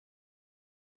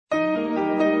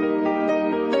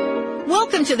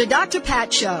Welcome to the Dr.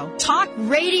 Pat Show. Talk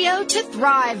radio to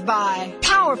thrive by.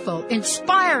 Powerful,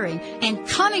 inspiring, and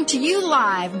coming to you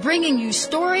live, bringing you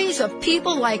stories of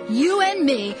people like you and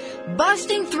me,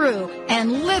 busting through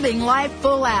and living life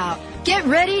full out. Get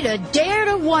ready to dare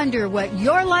to wonder what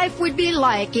your life would be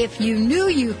like if you knew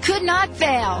you could not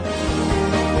fail.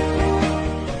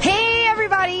 Hey,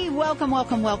 everybody.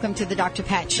 Welcome to the Dr.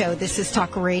 Pat Show. This is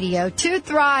Talk Radio to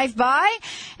Thrive By.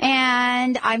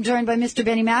 And I'm joined by Mr.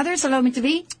 Benny Mathers. Hello, Mr.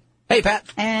 V. Hey, Pat.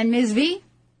 And Ms. V.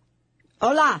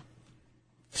 Hola.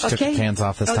 She took her hands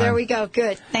off this time. Oh, there we go.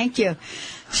 Good. Thank you.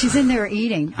 She's in there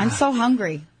eating. I'm so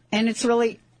hungry. And it's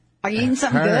really... Are you eating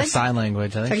something good? Sign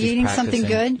language. I think Are you eating something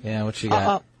good? Yeah, what you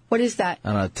got? What is that?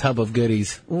 On a tub of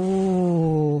goodies.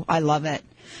 Ooh, I love it.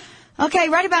 Okay,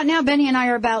 right about now, Benny and I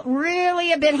are about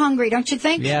really a bit hungry, don't you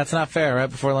think? Yeah, it's not fair,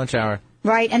 right before lunch hour.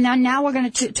 Right, and now we're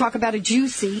going to talk about a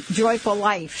juicy, joyful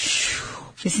life.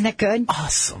 Isn't that good?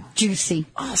 Awesome. Juicy.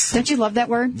 Awesome. Don't you love that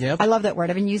word? Yep. I love that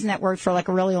word. I've been using that word for like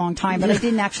a really long time, but I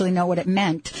didn't actually know what it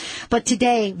meant. But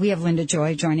today, we have Linda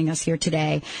Joy joining us here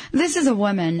today. This is a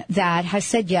woman that has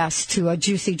said yes to a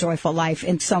juicy, joyful life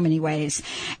in so many ways.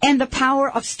 And the power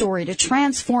of story to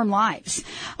transform lives.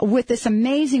 With this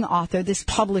amazing author, this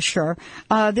publisher,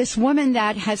 this woman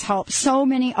that has helped so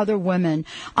many other women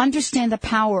understand the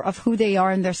power of who they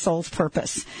are and their soul's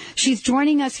purpose. She's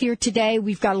joining us here today.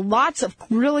 We've got lots of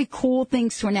really cool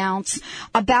things to announce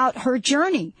about her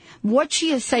journey, what she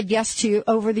has said yes to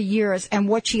over the years and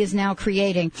what she is now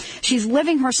creating. She's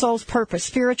living her soul's purpose.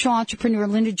 Spiritual entrepreneur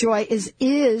Linda Joy is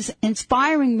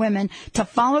inspiring women to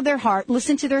follow their heart,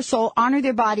 listen to their soul, honor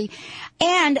their body,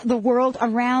 and the world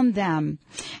around them.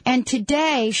 And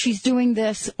today she's doing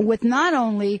this with not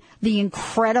only the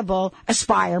incredible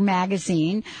Aspire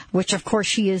magazine, which of course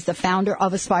she is the founder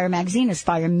of Aspire magazine,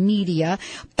 Aspire Media,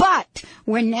 but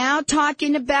we're now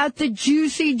talking about the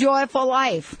juicy, joyful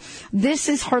life. This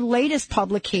is her latest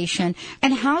publication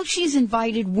and how she's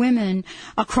invited women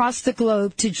across the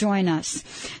globe to join us.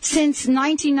 Since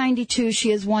 1992,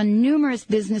 she has won numerous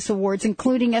business awards,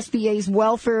 including SBA's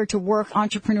Welfare to Work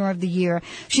Entrepreneur of the Year.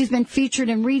 She's been featured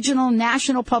in regional,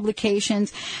 national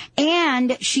publications,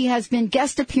 and she has been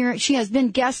guest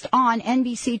on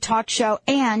NBC Talk Show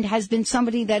and has been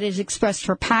somebody that has expressed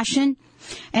her passion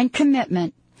and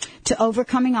commitment to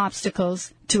overcoming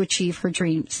obstacles to achieve her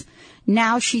dreams.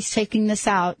 Now she's taking this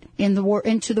out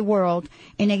into the world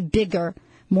in a bigger,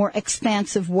 more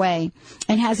expansive way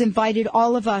and has invited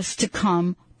all of us to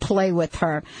come play with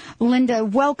her. Linda,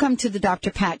 welcome to the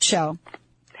Dr. Pat Show.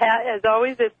 Pat, as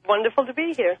always, it's wonderful to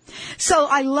be here. So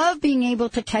I love being able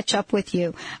to catch up with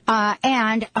you,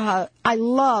 and I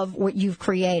love what you've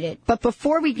created. But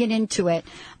before we get into it,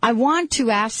 I want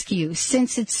to ask you,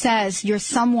 since it says you're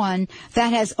someone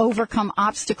that has overcome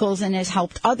obstacles and has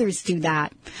helped others do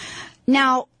that.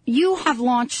 Now, you have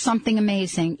launched something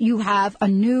amazing. You have a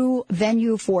new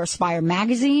venue for Aspire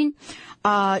magazine.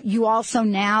 You also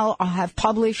now have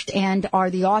published and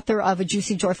are the author of A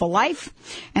Juicy, Joyful Life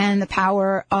and the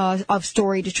Power of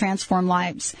Story to Transform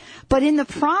Lives. But in the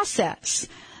process,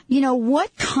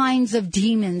 what kinds of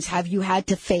demons have you had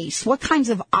to face? What kinds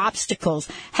of obstacles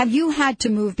have you had to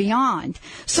move beyond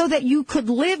so that you could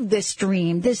live this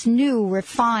dream, this new,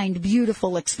 refined,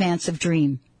 beautiful, expansive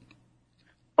dream?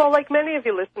 Well, like many of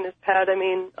you listeners, Pat,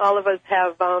 all of us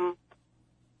have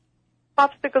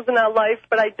obstacles in our life,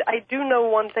 but I do know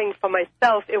one thing for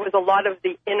myself. It was a lot of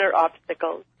the inner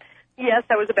obstacles. Yes,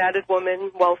 I was a battered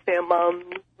woman, welfare mom,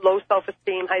 low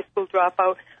self-esteem, high school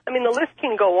dropout. The list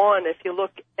can go on if you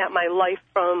look at my life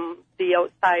from the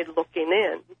outside looking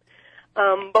in.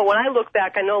 But when I look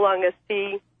back, I no longer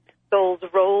see those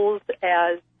roles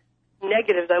as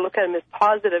negatives. I look at them as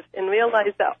positives and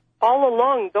realize that all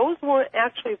along, those weren't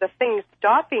actually the things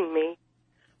stopping me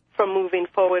from moving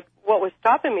forward. What was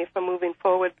stopping me from moving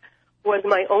forward was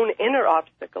my own inner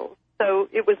obstacles. So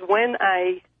it was when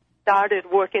I started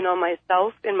working on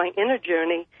myself in my inner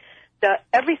journey that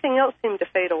everything else seemed to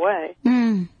fade away.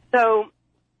 So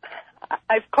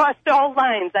I've crossed all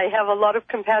lines. I have a lot of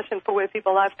compassion for where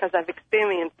people are because I've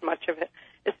experienced much of it,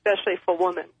 especially for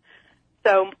women.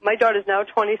 So my daughter's now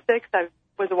 26. I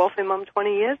was a welfare mom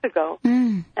 20 years ago.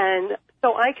 And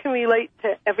so I can relate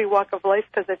to every walk of life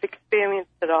because I've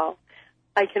experienced it all.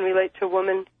 I can relate to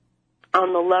women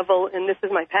on the level, and this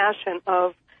is my passion,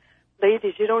 of,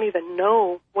 ladies, you don't even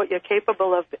know what you're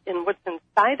capable of and what's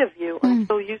inside of you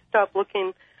until you stop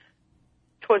looking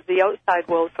towards the outside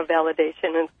world for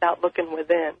validation and start looking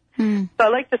within. So I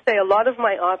like to say a lot of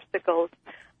my obstacles,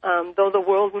 though the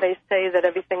world may say that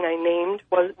everything I named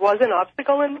was an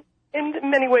obstacle, and in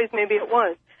many ways maybe it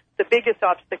was, the biggest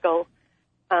obstacle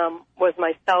was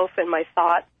myself and my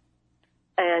thoughts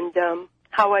and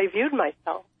how I viewed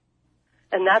myself.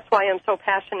 And that's why I'm so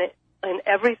passionate in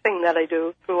everything that I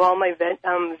do through all my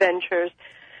ventures.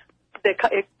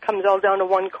 It comes all down to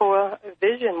one core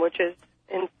vision, which is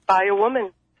inspire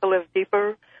women to live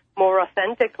deeper, more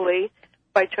authentically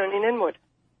by turning inward.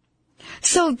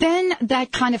 So then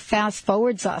that kind of fast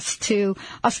forwards us to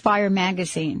Aspire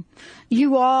Magazine.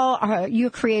 You're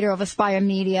creator of Aspire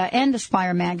Media and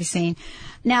Aspire Magazine.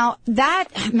 Now,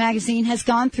 that magazine has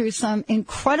gone through some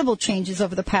incredible changes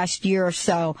over the past year or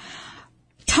so.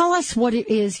 Tell us what it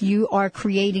is you are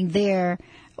creating there,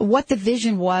 what the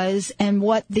vision was, and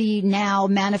what the now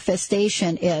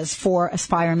manifestation is for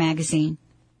Aspire Magazine.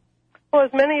 Well,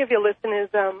 as many of your listeners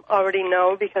already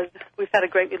know, because we've had a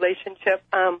great relationship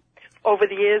over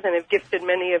the years and have gifted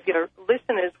many of your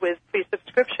listeners with free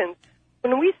subscriptions,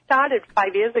 when we started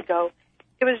 5 years ago,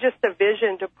 it was just a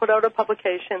vision to put out a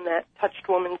publication that touched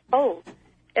women's souls.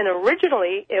 And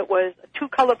originally, it was a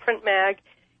two-color print mag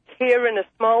here in a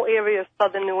small area of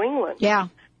southern New England. Yeah.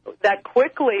 That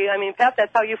quickly, I mean, Pat,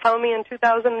 that's how you found me in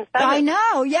 2007. I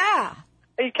know, yeah.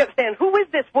 You kept saying, who is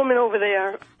this woman over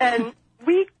there? And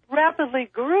we rapidly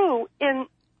grew, and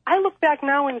I look back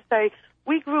now and say,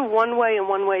 we grew one way and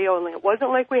one way only. It wasn't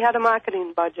like we had a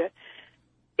marketing budget.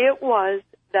 It was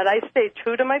that I stayed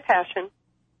true to my passion,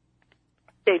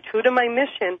 stayed true to my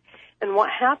mission, and what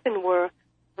happened were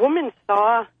women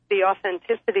saw the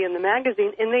authenticity in the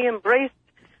magazine, and they embraced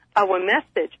our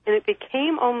message, and it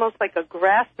became almost like a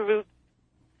grassroots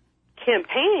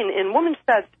campaign, and women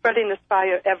started spreading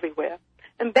Aspire everywhere.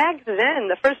 And back then,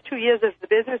 the first 2 years of the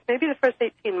business, maybe the first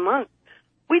 18 months,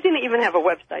 we didn't even have a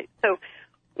website. So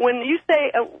when you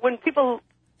say, when people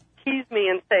tease me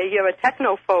and say, you're a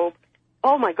technophobe,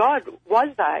 oh my God, was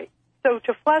I? So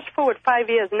to flash forward 5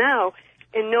 years now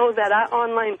and know that our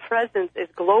online presence is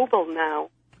global now,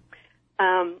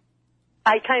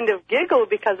 I kind of giggle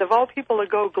because of all people to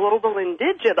go global and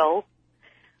digital,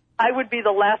 I would be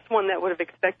the last one that would have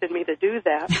expected me to do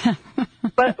that.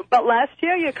 But last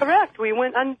year, you're correct. We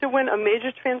underwent a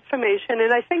major transformation,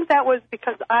 and I think that was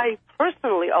because I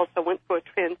personally also went through a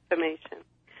transformation.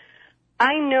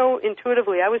 I know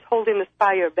intuitively I was holding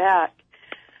Aspire back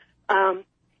and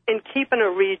keeping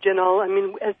her regional. I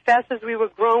mean, as fast as we were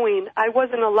growing, I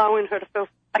wasn't allowing her to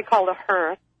I call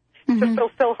her, to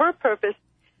fulfill her purpose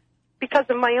because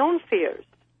of my own fears.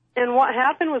 And what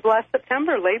happened was last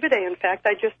September, Labor Day, in fact,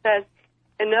 I just said,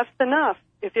 enough's enough.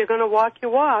 If you're going to walk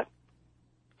your walk,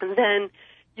 then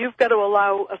you've got to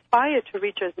allow Aspire to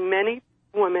reach as many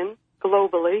women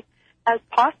globally as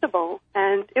possible.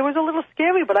 And it was a little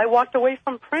scary, but I walked away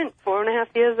from print,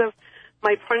 4.5 years of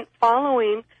my print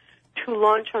following, to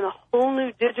launch on a whole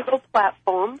new digital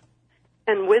platform.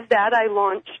 And with that, I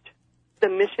launched the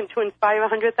Mission to Inspire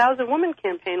 100,000 Women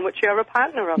campaign, which you're a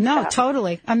partner of. No, that.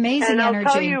 Totally. Amazing and energy.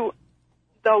 I'll tell you,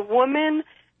 the woman,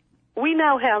 we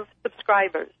now have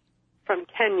subscribers from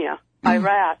Kenya,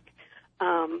 Iraq,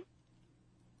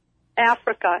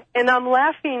 Africa, and I'm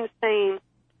laughing saying,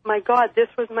 my God, this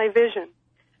was my vision,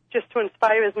 just to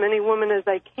inspire as many women as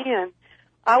I can.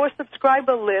 Our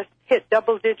subscriber list hit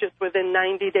double digits within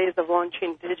 90 days of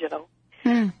launching digital.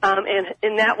 And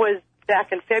that was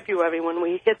back in February when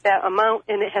we hit that amount,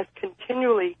 and it has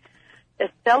continually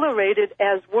accelerated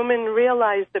as women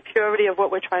realize the purity of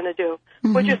what we're trying to do.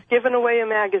 We're just giving away a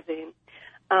magazine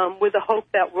with the hope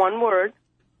that one word,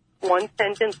 one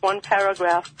sentence, one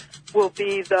paragraph will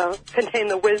contain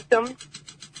the wisdom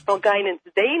or guidance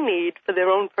they need for their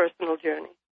own personal journey.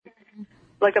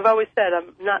 Like I've always said,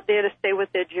 I'm not there to say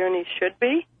what their journey should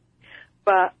be,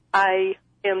 but I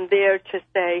am there to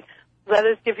say, let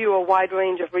us give you a wide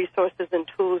range of resources and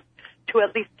tools to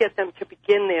at least get them to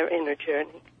begin their inner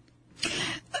journey.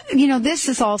 You know, this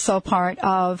is also part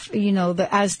of,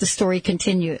 as the story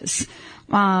continues.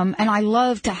 And I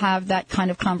love to have that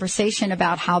kind of conversation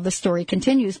about how the story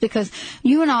continues, because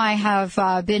you and I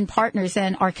have been partners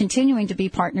and are continuing to be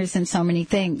partners in so many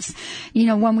things.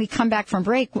 When we come back from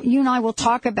break, you and I will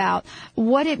talk about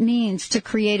what it means to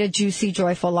create a juicy,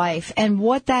 joyful life and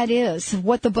what that is,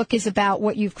 what the book is about,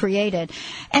 what you've created.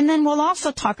 And then we'll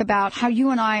also talk about how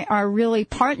you and I are really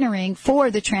partnering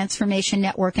for the Transformation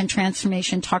Network and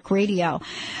Transformation Talk Radio,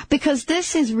 because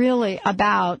this is really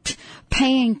about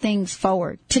paying things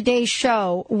forward. Today's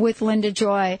show with Linda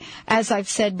Joy, as I've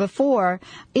said before,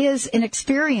 is an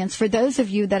experience for those of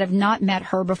you that have not met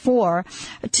her before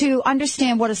to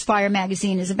understand what Aspire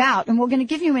Magazine is about. And we're going to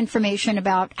give you information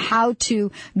about how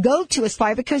to go to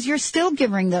Aspire, because you're still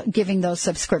giving those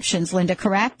subscriptions, Linda,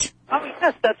 correct? Oh,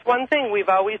 yes, that's one thing we've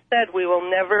always said. We will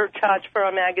never charge for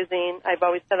a magazine. I've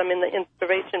always said I'm in the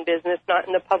inspiration business, not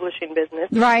in the publishing business.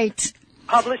 Right.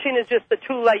 Publishing is just the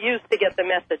tool I use to get the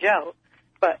message out.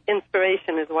 But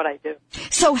inspiration is what I do.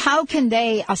 So how can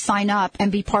they sign up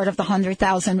and be part of the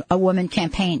 100,000 Woman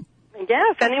campaign?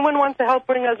 Yeah, if anyone wants to help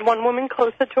bring us one woman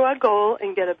closer to our goal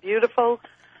and get a beautiful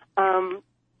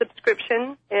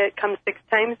subscription, it comes 6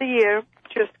 times a year.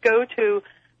 Just go to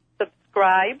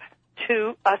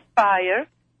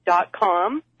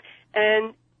subscribe2aspire.com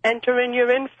and enter in your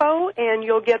info, and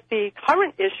you'll get the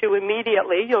current issue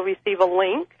immediately. You'll receive a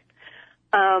link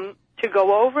to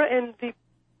go over, and the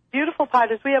beautiful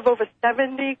part is we have over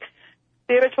 70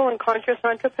 spiritual and conscious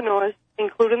entrepreneurs,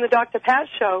 including the Dr. Pat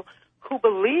Show, who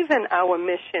believe in our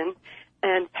mission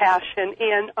and passion.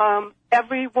 And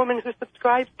every woman who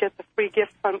subscribes gets a free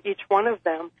gift from each one of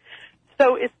them.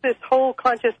 So it's this whole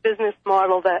conscious business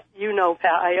model that you know,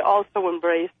 Pat, I also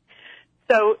embrace.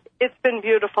 So it's been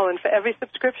beautiful. And for every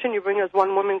subscription, you bring us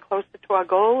one woman closer to our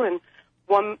goal and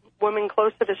one woman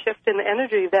closer to shifting the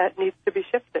energy that needs to be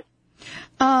shifted.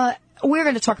 We're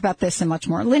going to talk about this and much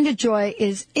more. Linda Joy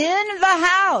is in the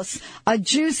house. A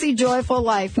juicy, joyful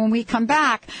life. When we come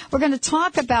back, we're going to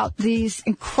talk about these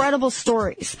incredible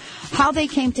stories, how they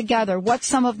came together, what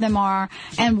some of them are,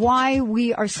 and why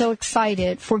we are so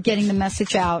excited for getting the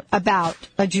message out about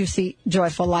a juicy,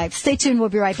 joyful life. Stay tuned. We'll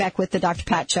be right back with the Dr.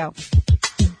 Pat Show.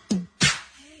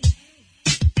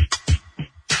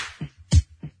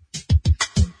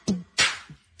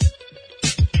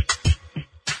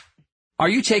 Are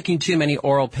you taking too many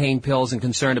oral pain pills and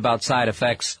concerned about side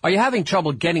effects? Are you having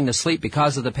trouble getting to sleep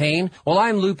because of the pain? Well,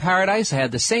 I'm Lou Paradise. I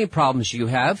had the same problems you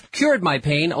have. Cured my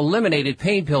pain, eliminated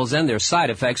pain pills and their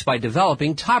side effects by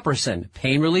developing Topricin,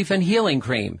 pain relief and healing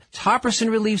cream.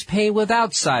 Topricin relieves pain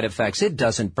without side effects. It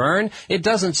doesn't burn, it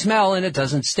doesn't smell, and it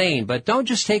doesn't stain. But don't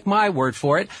just take my word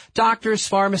for it. Doctors,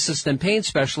 pharmacists, and pain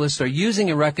specialists are using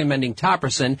and recommending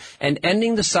Topricin and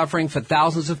ending the suffering for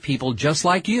thousands of people just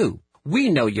like you.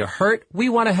 We know you're hurt. We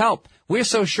want to help. We're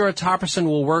so sure Topricin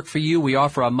will work for you, we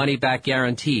offer a money-back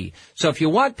guarantee. So if you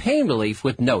want pain relief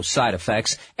with no side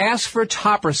effects, ask for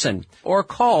Topricin or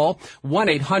call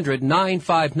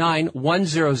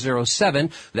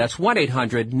 1-800-959-1007. That's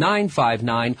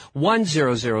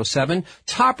 1-800-959-1007.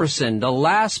 Topricin, the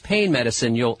last pain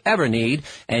medicine you'll ever need,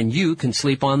 and you can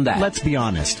sleep on that. Let's be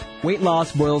honest. Weight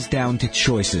loss boils down to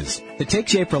choices. The Take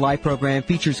Shape for Life program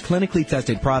features clinically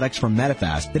tested products from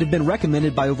Medifast that have been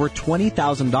recommended by over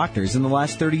 20,000 doctors in the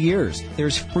last 30 years.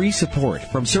 There's free support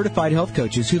from certified health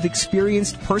coaches who've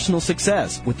experienced personal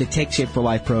success with the Take Shape for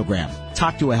Life program.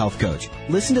 Talk to a health coach.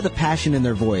 Listen to the passion in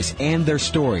their voice and their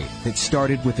story that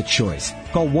started with a choice.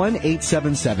 Call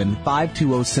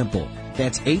 1-877-520-SIMPLE.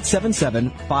 That's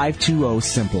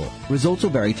 877-520-SIMPLE. Results will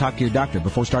vary. Talk to your doctor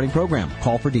before starting program.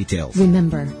 Call for details.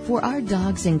 Remember, for our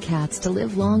dogs and cats to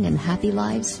live long and happy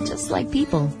lives, just like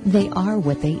people, they are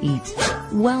what they eat.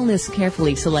 Wellness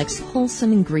carefully selects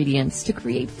wholesome ingredients to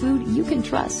create food you can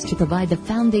trust to provide the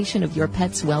foundation of your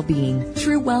pet's well-being.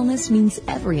 True wellness means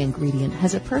every ingredient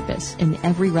has a purpose in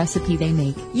every recipe they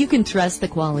make. You can trust the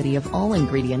quality of all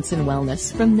ingredients in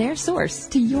wellness from their source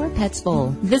to your pet's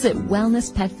bowl. Visit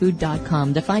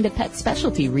wellnesspetfood.com to find a pet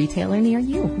specialty retailer near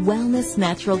you. Wellness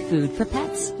natural food for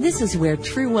pets. This is where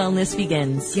true wellness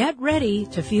begins. Get ready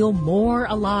to feel more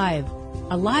alive.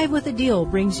 Alive with a Deal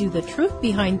brings you the truth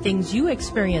behind things you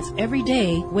experience every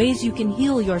day, ways you can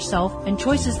heal yourself, and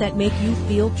choices that make you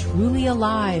feel truly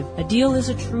alive. A Deal is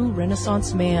a true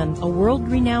Renaissance man, a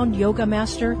world-renowned yoga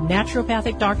master,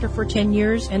 naturopathic doctor for 10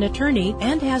 years, an attorney,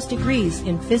 and has degrees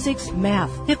in physics,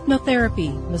 math,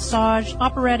 hypnotherapy, massage,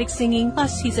 operatic singing,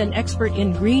 plus he's an expert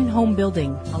in green home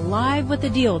building. Alive with a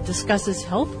Deal discusses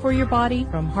health for your body,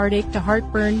 from heartache to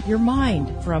heartburn, your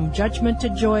mind, from judgment to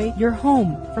joy, your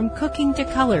home, from cooking to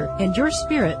color, and your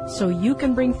spirit, so you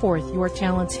can bring forth your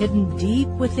talents hidden deep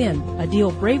within. A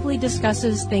Deal bravely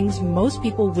discusses things most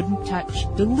people wouldn't touch,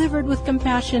 delivered with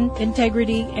compassion,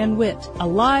 integrity, and wit.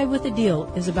 Alive with a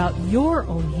Deal is about your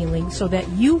own healing so that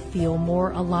you feel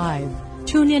more alive.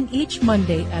 Tune in each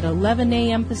Monday at 11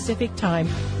 a.m. Pacific Time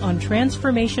on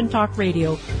Transformation Talk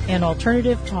Radio and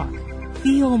Alternative Talk.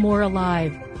 Feel more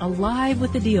alive. Alive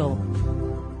with a Deal.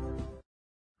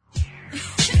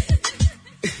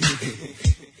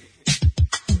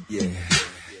 Yeah.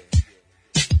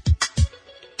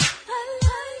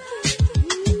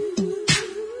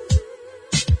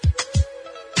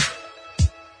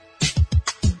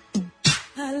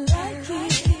 I like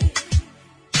it.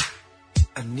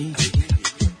 I need it.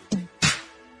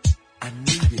 I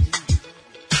need it.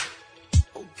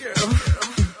 Oh, girl.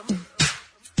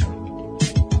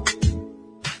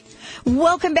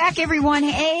 Welcome back, everyone.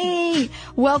 Hey,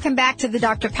 Welcome back to the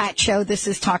Dr. Pat Show. This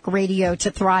is Talk Radio to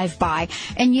Thrive By.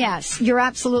 And yes, you're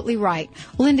absolutely right.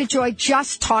 Linda Joy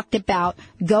just talked about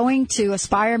going to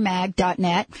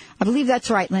aspiremag.net. I believe that's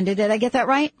right, Linda. Did I get that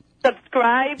right?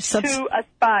 Subscribe to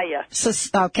Aspire.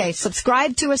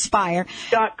 Subscribe to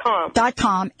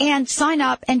Aspire.com and sign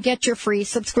up and get your free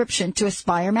subscription to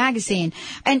Aspire magazine.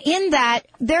 And in that,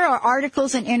 there are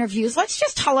articles and interviews. Let's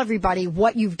just tell everybody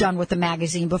what you've done with the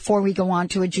magazine before we go on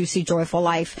to A Juicy, Joyful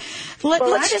Life.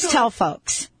 Let's just tell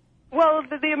folks. Well,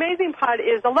 the amazing part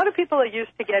is a lot of people are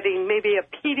used to getting maybe a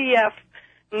PDF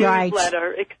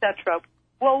newsletter, etc.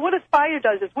 Well, what Aspire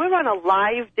does is we're on a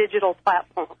live digital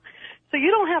platform. So you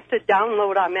don't have to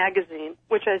download our magazine,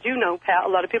 which, as you know, Pat, a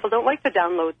lot of people don't like to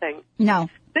download things. No.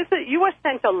 You are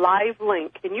sent a live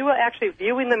link, and you are actually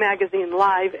viewing the magazine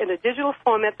live in a digital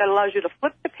format that allows you to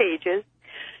flip the pages.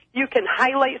 You can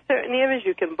highlight certain areas.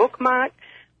 You can bookmark.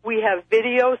 We have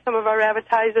video. Some of our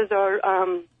advertisers or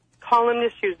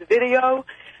columnists use video.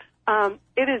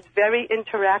 It is very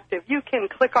interactive. You can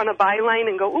click on a byline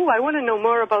and go, ooh, I want to know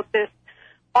more about this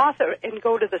author, and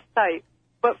go to the site.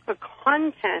 But for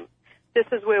content, this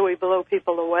is where we blow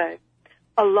people away.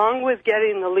 Along with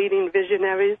getting the leading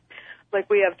visionaries, like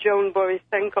we have Joan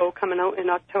Borisenko coming out in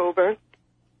October.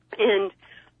 And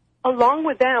along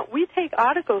with that, we take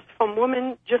articles from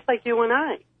women just like you and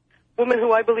I, women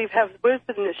who I believe have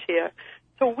wisdom this year.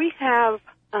 So we have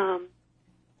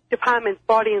departments,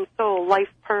 Body and Soul,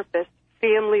 Life Purpose,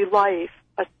 Family Life,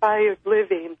 Aspired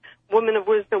Living, Women of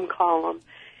Wisdom column.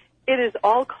 It is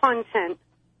all content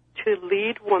to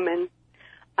lead women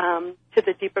to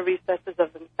the deeper recesses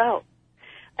of themselves.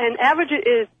 And average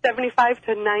is 75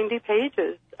 to 90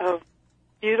 pages of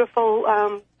beautiful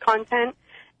content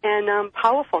and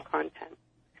powerful content.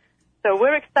 So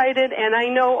we're excited, and I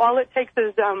know all it takes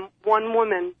is one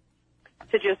woman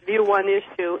to just view one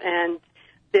issue, and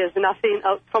there's nothing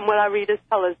else, from what our readers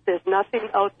tell us, there's nothing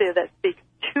out there that speaks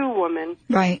to women.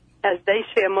 Right. As they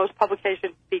share, most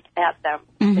publications speak at them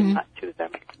and not to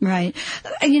them. Right.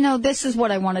 You know, this is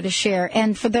what I wanted to share.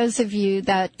 And for those of you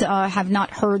that have not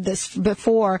heard this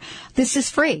before, this is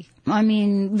free. I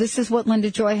mean, this is what Linda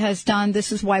Joy has done.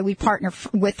 This is why we partner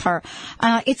with her.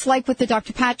 It's like with the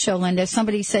Dr. Pat Show, Linda.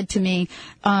 Somebody said to me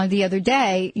the other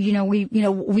day,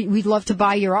 we'd love to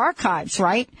buy your archives,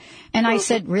 right? And I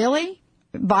said, really?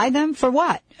 Buy them for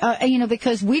what?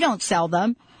 Because we don't sell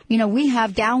them. We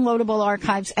have downloadable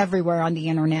archives everywhere on the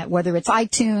internet, whether it's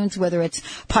iTunes, whether it's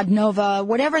Podnova,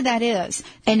 whatever that is,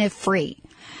 and it's free.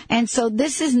 And so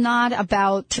this is not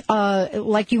about,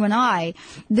 like you and I,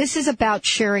 this is about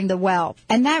sharing the wealth.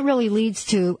 And that really leads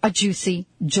to a juicy,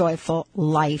 joyful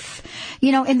life.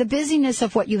 In the busyness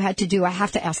of what you had to do, I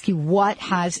have to ask you, what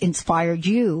has inspired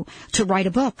you to write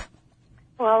a book?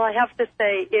 Well, I have to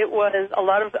say it was a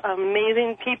lot of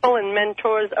amazing people and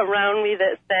mentors around me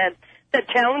that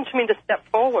challenged me to step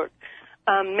forward.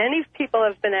 Many people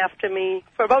have been after me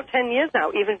for about 10 years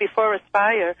now, even before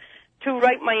Aspire, to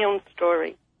write my own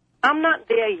story. I'm not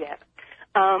there yet.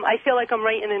 I feel like I'm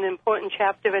writing an important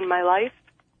chapter in my life,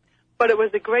 but it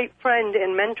was a great friend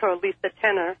and mentor, Lisa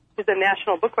Tenner, who's a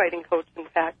national book writing coach, in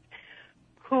fact,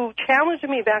 who challenged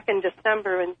me back in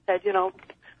December and said,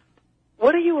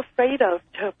 what are you afraid of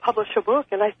to publish a book?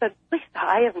 And I said, Lisa,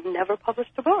 I have never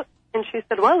published a book. And she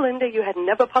said, well, Linda, you had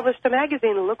never published a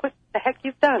magazine, and look what the heck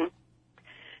you've done.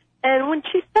 And when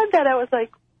she said that, I was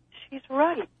like, she's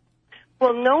right.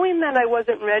 Well, knowing that I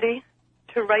wasn't ready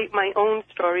to write my own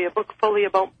story, a book fully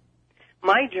about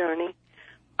my journey,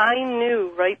 I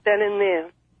knew right then and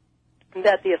there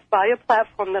that the Aspire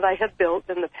platform that I had built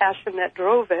and the passion that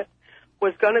drove it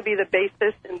was going to be the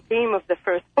basis and theme of the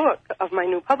first book of my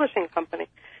new publishing company.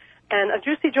 And A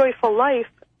Juicy, Joyful Life,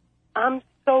 I'm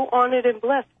so honored and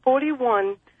blessed.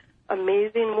 41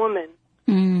 amazing women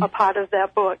are part of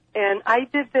that book. And I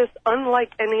did this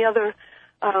unlike any other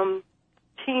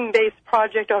team-based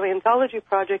project or anthology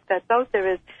project that's out there,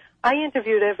 is I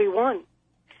interviewed every one.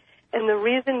 And the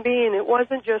reason being, it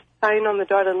wasn't just sign on the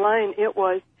dotted line. It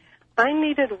was I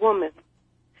needed women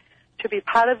to be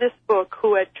part of this book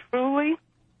who had truly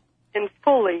and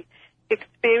fully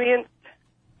experienced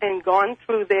and gone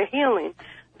through their healing.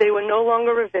 They were no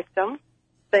longer a victim.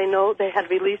 They know they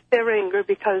had released their anger,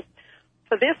 because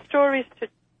for their stories to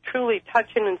truly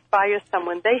touch and inspire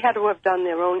someone, they had to have done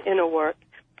their own inner work.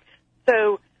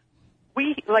 So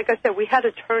like I said, we had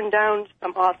to turn down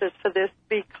some authors for this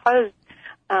because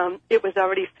it was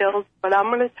already filled. But I'm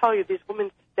going to tell you, these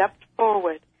women stepped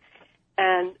forward.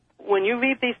 And when you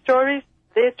read these stories,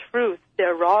 their truth,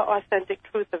 their raw, authentic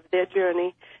truth of their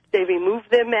journey, they removed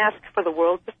their mask for the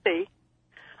world to see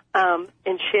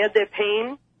and shared their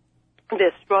pain,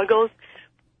 their struggles.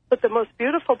 But the most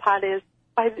beautiful part is,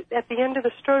 at the end of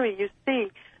the story, you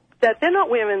see that they're not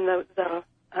wearing the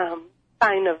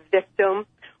sign of victim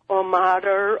or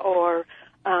martyr or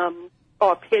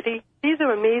pity. These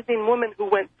are amazing women who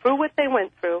went through what they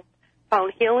went through,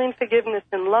 found healing, forgiveness,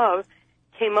 and love,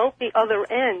 came out the other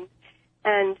end,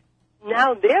 and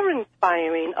now they're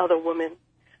inspiring other women,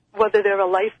 whether they're a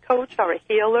life coach or a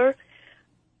healer.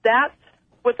 That's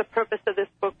what the purpose of this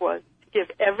book was, to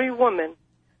give every woman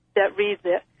that reads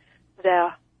it the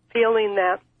feeling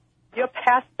that your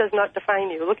past does not define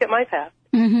you. Look at my past.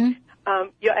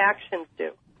 Your actions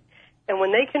do. And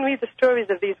when they can read the stories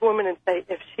of these women and say,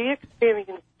 if she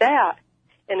experienced that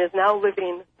and is now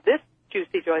living this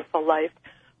juicy, joyful life,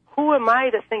 who am I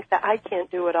to think that I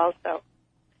can't do it also?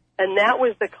 And that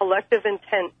was the collective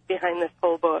intent behind this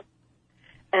whole book.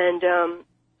 And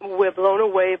we're blown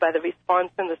away by the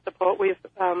response and the support we've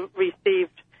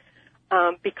received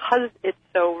because it's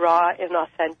so raw and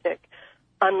authentic,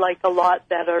 unlike a lot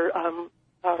that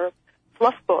are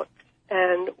fluff books.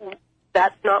 And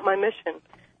that's not my mission.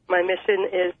 My mission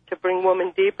is to bring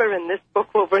women deeper, and this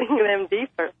book will bring them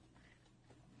deeper.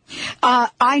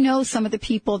 I know some of the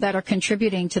people that are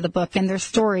contributing to the book, and their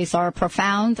stories are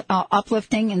profound,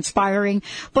 uplifting, inspiring,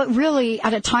 but really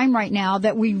at a time right now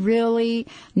that we really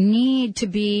need to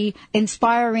be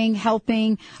inspiring,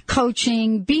 helping,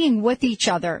 coaching, being with each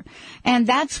other. And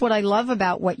that's what I love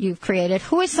about what you've created.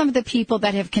 Who are some of the people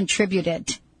that have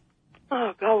contributed?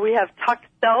 Oh, God, we have Tuck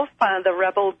Self, the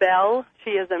Rebel Belle. She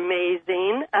is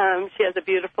amazing. She has a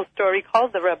beautiful story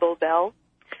called The Rebel Belle.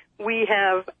 We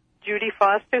have Judy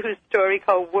Foster, whose story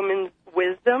called Woman's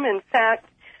Wisdom. In fact,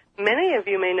 many of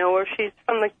you may know her. She's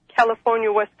from the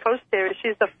California West Coast area.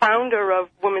 She's the founder of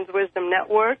Women's Wisdom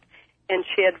Network and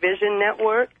Shared Vision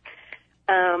Network.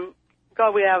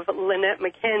 God, we have Lynette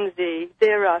McKenzie.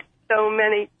 There are so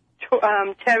many.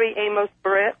 Terry Amos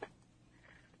Britt,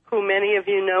 who many of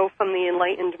you know from the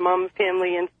Enlightened Mom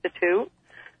Family Institute.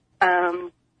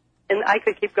 And I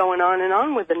could keep going on and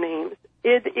on with the names.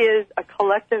 It is a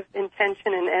collective intention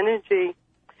and energy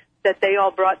that they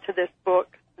all brought to this book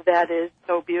that is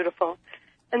so beautiful.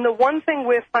 And the one thing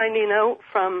we're finding out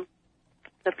from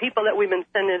the people that we've been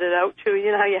sending it out to,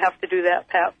 you know how you have to do that,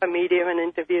 Pat, for media and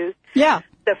interviews? Yeah.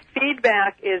 The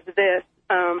feedback is this.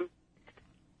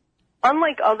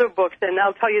 Unlike other books, and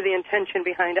I'll tell you the intention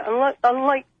behind it,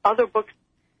 unlike other books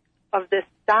of this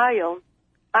style,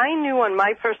 I knew on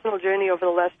my personal journey over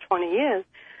the last 20 years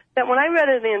that when I read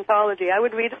an anthology, I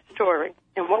would read a story,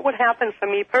 and what would happen for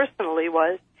me personally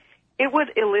was it would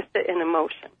elicit an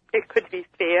emotion. It could be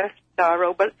fear,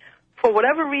 sorrow, but for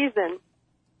whatever reason,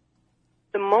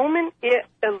 the moment it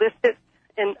elicits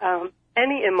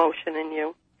any emotion in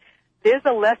you, there's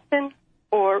a lesson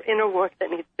or inner work that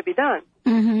needs to be done.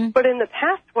 Mm-hmm. But in the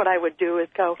past, what I would do is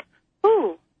go,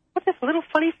 ooh, what's this little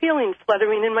funny feeling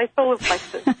fluttering in my solar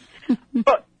plexus?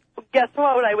 But guess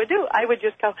what I would do? I would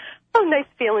just go, oh, nice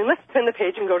feeling. Let's turn the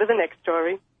page and go to the next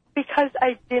story, because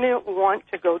I didn't want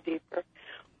to go deeper.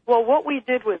 Well, what we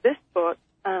did with this book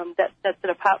that sets it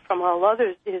apart from all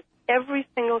others is every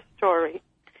single story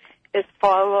is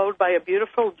followed by a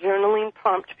beautiful journaling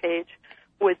prompt page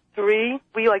with 3,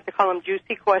 we like to call them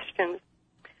juicy questions,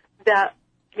 that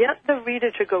get the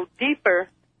reader to go deeper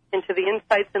into the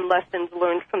insights and lessons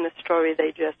learned from the story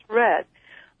they just read.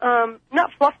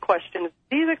 Not fluff questions.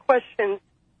 These are questions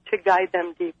to guide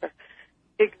them deeper.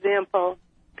 Example,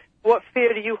 what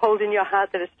fear do you hold in your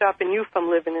heart that is stopping you from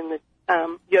living in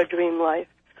your dream life?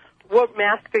 What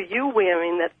mask are you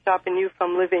wearing that's stopping you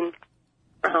from living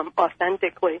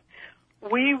authentically?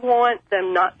 We want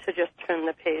them not to just turn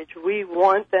the page. We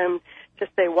want them to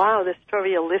say, wow, this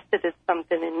story elicited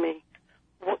something in me.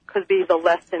 What could be the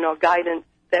lesson or guidance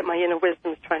that my inner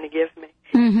wisdom is trying to give me?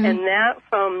 Mm-hmm. And that,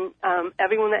 from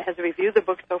everyone that has reviewed the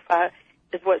book so far,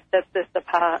 is what sets this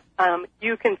apart.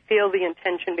 You can feel the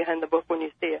intention behind the book when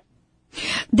you see it.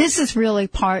 This is really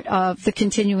part of the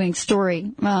continuing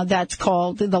story that's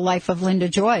called The Life of Linda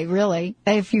Joy, really,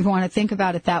 if you want to think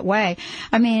about it that way.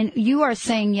 I mean, you are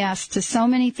saying yes to so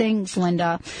many things,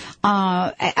 Linda,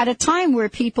 at a time where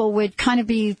people would kind of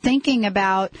be thinking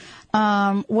about,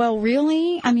 well,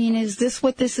 really? I mean, is this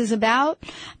what this is about?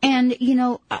 And, you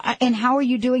know, and how are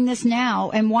you doing this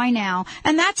now? And why now?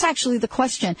 And that's actually the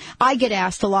question. I get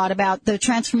asked a lot about the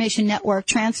Transformation Network,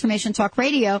 Transformation Talk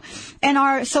Radio, and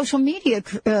our social media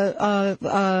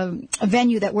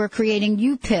venue that we're creating,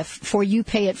 UPIF, for You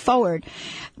Pay It Forward.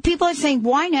 People are saying,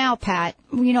 why now, Pat?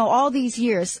 You know, all these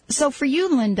years. So for you,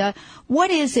 Linda,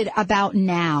 what is it about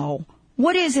now?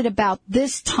 What is it about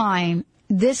this time,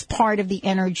 this part of the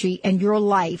energy and your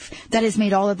life that has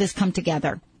made all of this come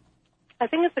together? I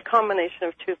think it's a combination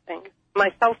of 2 things.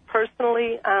 myself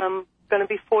personally, I'm going to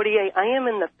be 48. I am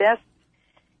in the best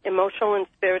emotional and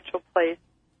spiritual place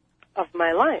of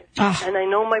my life, and I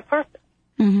know my purpose.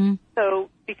 Mm-hmm. So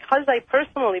because I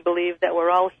personally believe that we're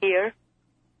all here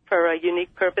for a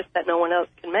unique purpose that no one else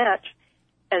can match,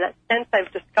 and since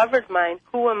I've discovered mine,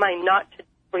 who am I not to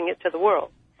bring it to the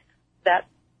world? That's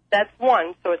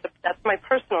one, so that's my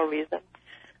personal reason.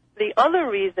 The other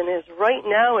reason is right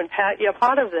now, and Pat, you're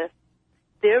part of this,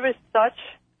 there is such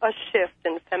a shift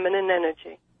in feminine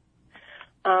energy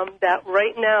that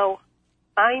right now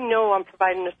I know I'm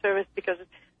providing a service because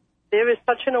there is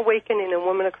such an awakening in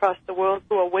women across the world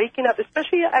who are waking up,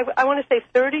 especially, I want to say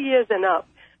 30 years and up,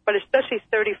 but especially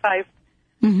 35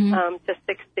 to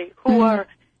 60, who are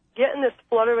getting this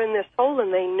flutter in their soul,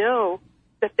 and they know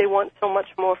that they want so much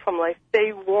more from life.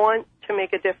 They want to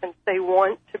make a difference. They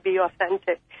want to be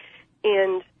authentic.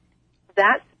 And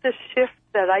that's the shift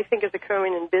that I think is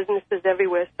occurring in businesses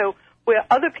everywhere. So where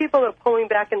other people are pulling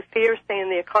back in fear, saying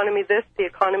the economy this, the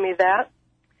economy that,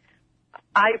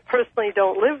 I personally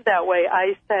don't live that way.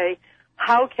 I say,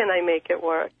 how can I make it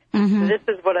work? Mm-hmm. This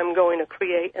is what I'm going to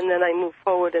create, and then I move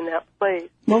forward in that place.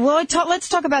 Well, let's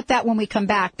talk about that when we come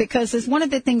back, because it's one of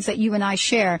the things that you and I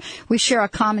share. We share a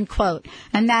common quote,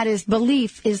 and that is,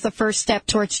 belief is the first step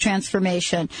towards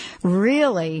transformation.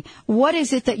 Really, what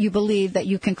is it that you believe that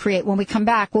you can create? When we come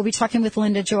back, we'll be talking with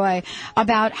Linda Joy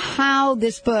about how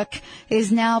this book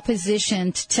is now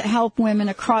positioned to help women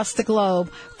across the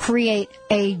globe create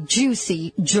a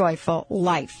juicy, joyful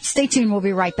life. Stay tuned. We'll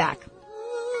be right back.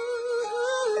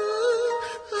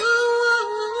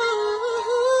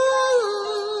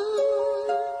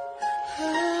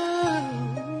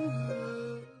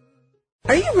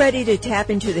 Are you ready to tap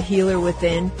into the healer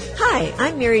within? Hi,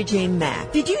 I'm Mary Jane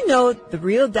Mack. Did you know the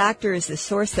real doctor is the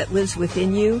source that lives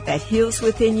within you, that heals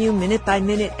within you minute by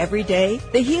minute every day?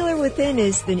 The healer within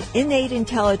is the innate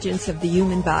intelligence of the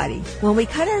human body. When we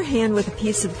cut our hand with a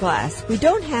piece of glass, we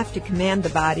don't have to command the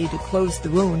body to close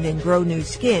the wound and grow new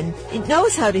skin. It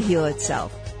knows how to heal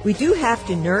itself. We do have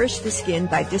to nourish the skin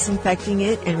by disinfecting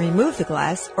it and remove the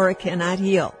glass, or it cannot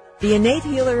heal. The innate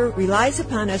healer relies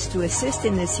upon us to assist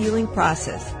in this healing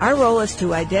process. Our role is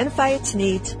to identify its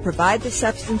needs, provide the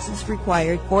substances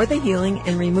required for the healing,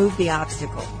 and remove the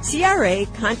obstacle. CRA,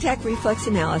 contact reflex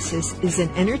analysis, is an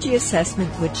energy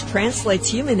assessment which translates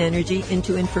human energy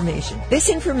into information. This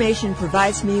information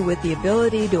provides me with the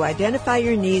ability to identify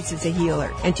your needs as a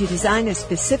healer and to design a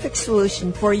specific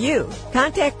solution for you.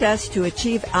 Contact us to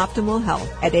achieve optimal health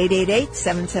at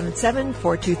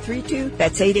 888-777-4232.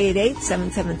 That's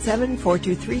 888-777-4232,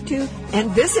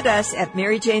 and visit us at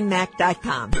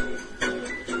maryjanemack.com.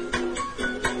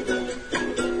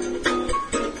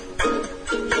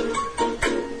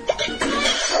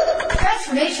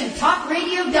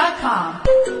 TransformationTalkRadio.com.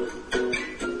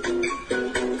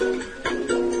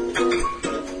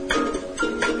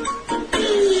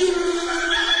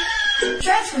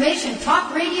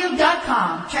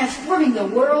 TransformationTalkRadio.com. Transforming the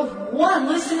world one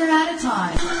listener at a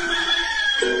time.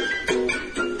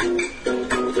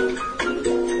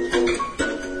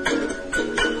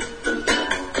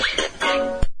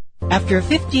 After a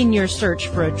 15-year search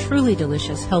for a truly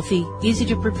delicious, healthy,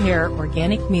 easy-to-prepare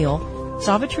organic meal,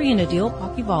 Savitri and Adil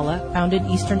Pakivala founded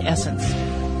Eastern Essence.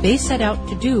 They set out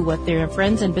to do what their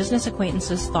friends and business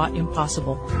acquaintances thought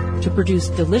impossible, to produce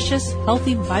delicious,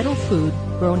 healthy, vital food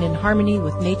grown in harmony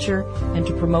with nature and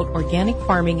to promote organic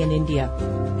farming in India.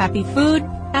 Happy food,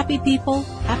 happy people,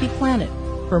 happy planet.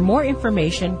 For more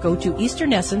information, go to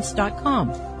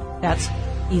easternessence.com. That's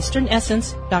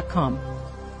easternessence.com.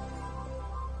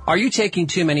 Are you taking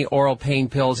too many oral pain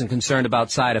pills and concerned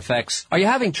about side effects? Are you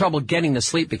having trouble getting to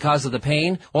sleep because of the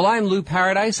pain? Well, I'm Lou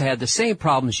Paradise. I had the same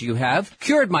problems you have.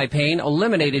 Cured my pain,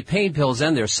 eliminated pain pills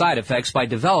and their side effects by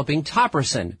developing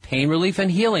Topricin, pain relief and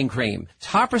healing cream.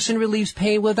 Topricin relieves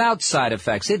pain without side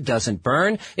effects. It doesn't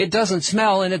burn, it doesn't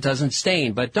smell, and it doesn't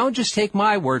stain. But don't just take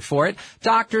my word for it.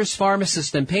 Doctors,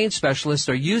 pharmacists, and pain specialists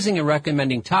are using and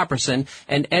recommending Topricin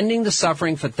and ending the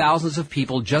suffering for thousands of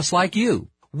people just like you.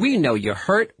 We know you're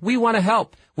hurt. We want to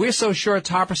help. We're so sure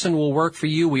Topricin will work for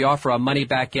you, we offer a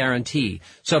money-back guarantee.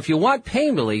 So if you want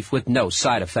pain relief with no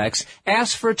side effects,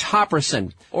 ask for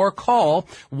Topricin or call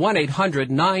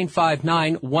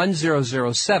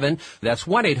 1-800-959-1007. That's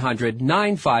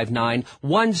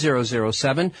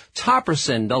 1-800-959-1007.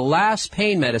 Topricin, the last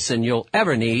pain medicine you'll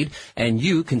ever need, and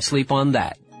you can sleep on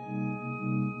that.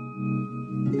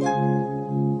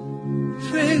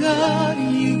 Stand outside.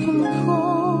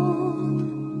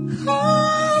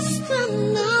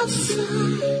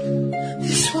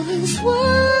 This woman's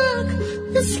work,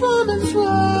 this woman's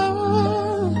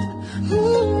world.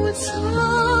 Ooh, it's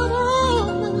hard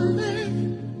on the way.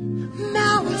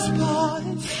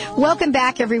 Welcome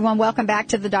back, everyone. Welcome back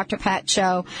to the Dr. Pat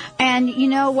Show. And you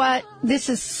know what? This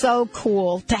is so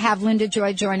cool to have Linda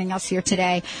Joy joining us here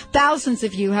today. Thousands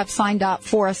of you have signed up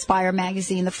for Aspire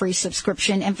Magazine, the free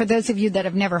subscription. And for those of you that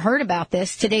have never heard about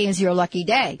this, today is your lucky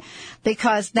day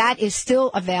because that is still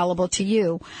available to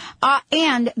you.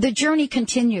 And the journey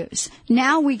continues.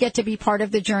 Now we get to be part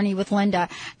of the journey with Linda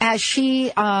as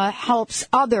she helps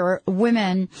other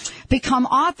women become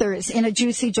authors in a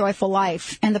juicy, joyful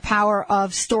life and the power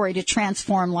of story to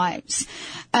transform lives.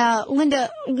 Linda,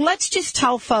 let's just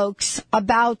tell folks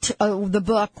about the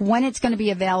book, when it's going to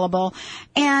be available,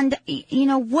 and, you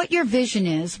know, what your vision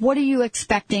is. What are you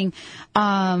expecting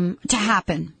to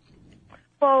happen?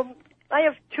 Well, I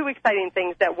have two exciting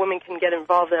things that women can get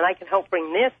involved in. I can help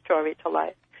bring their story to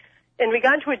life. In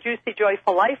regard to A Juicy,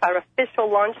 Joyful Life, our official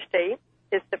launch date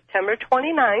is September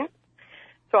 29th.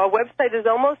 So our website is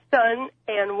almost done,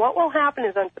 and what will happen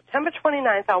is on September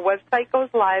 29th, our website goes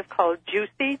live called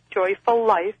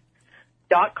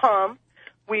juicyjoyfullife.com.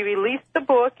 We release the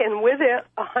book, and with it,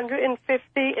 150,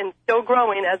 and still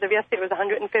growing, as of yesterday it was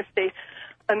 150,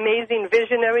 amazing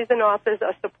visionaries and authors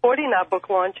are supporting our book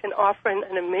launch and offering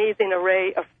an amazing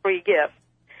array of free gifts.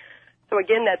 So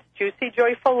again, that's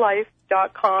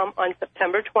juicyjoyfullife.com on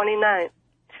September 29th.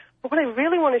 But what I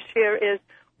really want to share is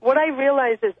what I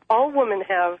realize is all women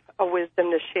have a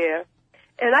wisdom to share.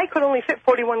 And I could only fit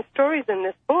 41 stories in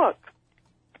this book.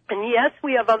 And yes,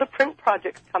 we have other print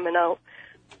projects coming out.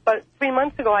 But 3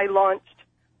 months ago, I launched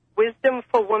Wisdom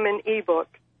for Women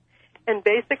ebook. And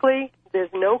basically,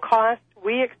 there's no cost.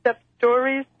 We accept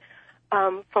stories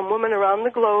from women around the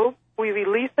globe. We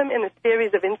release them in a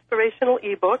series of inspirational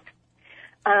ebooks.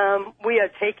 We are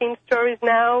taking stories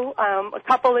now. A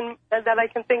couple that I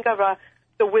can think of are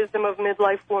The Wisdom of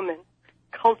Midlife Woman,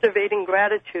 Cultivating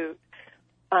Gratitude,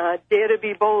 Dare to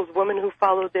Be Bold, Women Who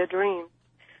Followed Their Dreams.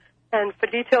 And for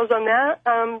details on that,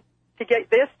 to get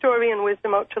their story and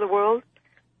wisdom out to the world,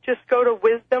 just go to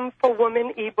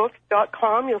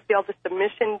wisdomforwomenebooks.com. You'll see all the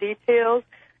submission details,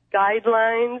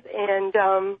 guidelines, and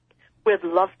we'd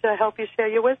love to help you share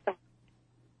your wisdom.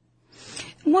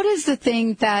 What is the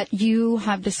thing that you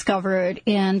have discovered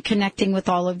in connecting with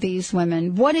all of these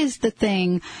women? What is the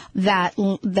thing that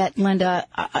Linda,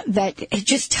 that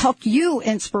just helped you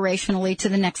inspirationally to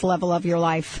the next level of your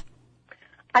life?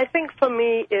 I think for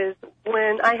me is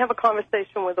when I have a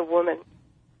conversation with a woman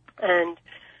and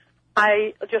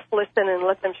I just listen and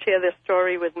let them share their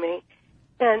story with me,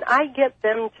 and I get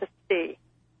them to see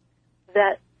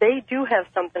that they do have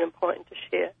something important to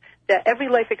share, that every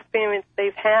life experience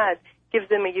they've had gives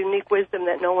them a unique wisdom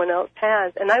that no one else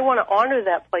has. And I want to honor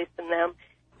that place in them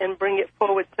and bring it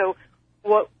forward. So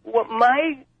what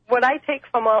I take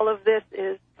from all of this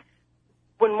is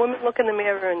when women look in the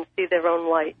mirror and see their own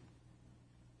light,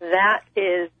 that's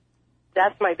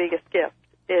my biggest gift,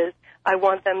 is I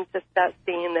want them to start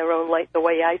seeing their own light the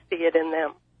way I see it in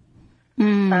them.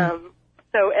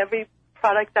 So every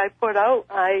product I put out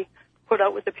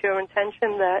with the pure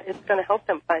intention that it's going to help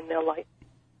them find their light.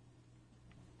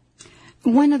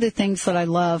 One of the things that I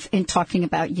love in talking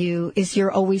about you is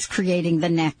you're always creating the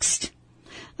next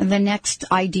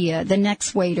idea, the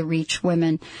next way to reach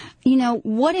women. You know,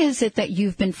 what is it that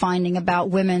you've been finding about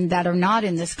women that are not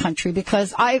in this country?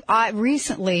 Because I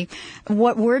recently,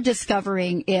 what we're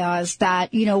discovering is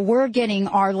that, you know, we're getting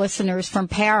our listeners from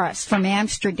Paris, from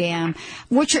Amsterdam,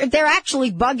 they're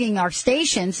actually bugging our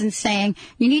stations and saying,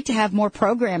 you need to have more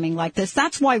programming like this.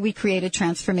 That's why we created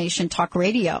Transformation Talk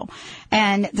Radio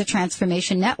and the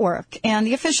Transformation Network. And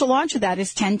the official launch of that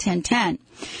is 10-10-10.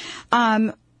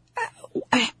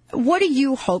 What do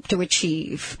you hope to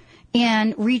achieve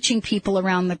in reaching people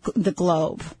around the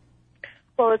globe?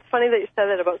 Well, it's funny that you said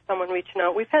that about someone reaching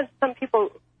out. We've had some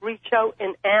people reach out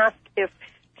and ask if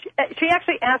she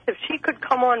actually asked if she could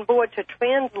come on board to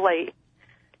translate,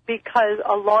 because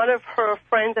a lot of her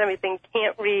friends and everything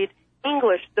can't read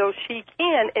English, though she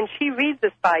can, and she reads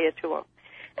Aspire to them.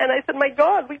 And I said, my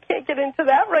God, we can't get into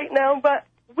that right now, but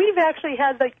we've actually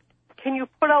had, can you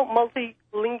put out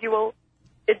multilingual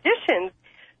editions?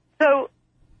 So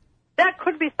that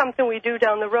could be something we do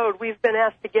down the road. We've been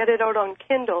asked to get it out on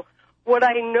Kindle. What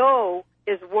I know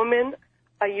is women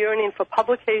are yearning for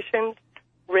publications,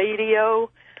 radio,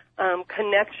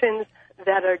 connections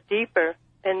that are deeper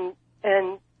and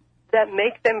that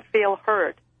make them feel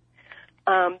heard.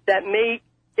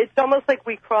 It's almost like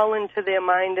we crawl into their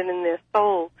mind and in their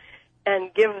soul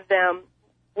and give them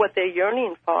what they're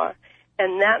yearning for.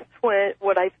 And that's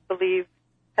what I believe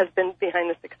has been behind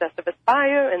the success of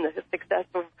Aspire and the success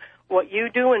of what you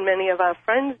do and many of our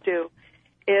friends do.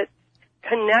 It's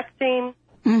connecting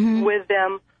with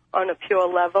them on a pure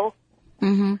level,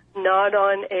 not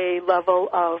on a level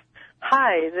of,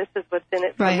 hi, this is what's in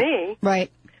it for me.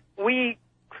 Right.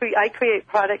 I create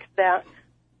products that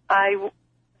I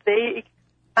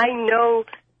know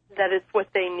that it's what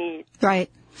they need. Right.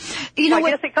 You know,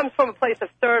 I guess it comes from a place of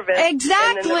service.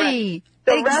 Exactly.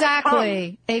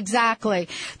 Exactly.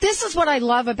 This is what I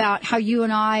love about how you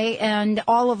and I and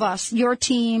all of us, your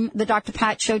team, the Dr.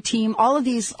 Pat Show team, all of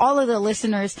the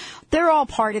listeners, they're all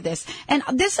part of this. And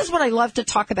this is what I love to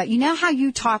talk about. You know how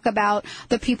you talk about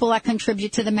the people that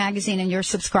contribute to the magazine and your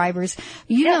subscribers?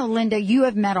 You know, Linda, you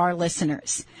have met our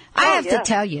listeners. I have to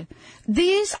tell you,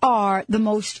 these are the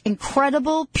most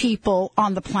incredible people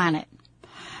on the planet.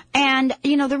 And,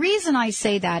 you know, the reason I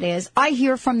say that is I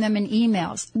hear from them in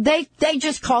emails. They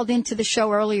just called into the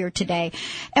show earlier today.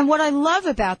 And what I love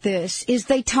about this is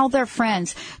they tell their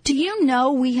friends, do you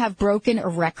know we have broken a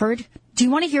record? Do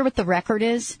you want to hear what the record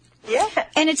is? Yeah.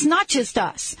 And it's not just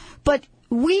us, but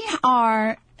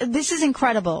this is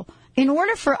incredible. In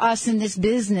order for us in this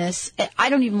business, I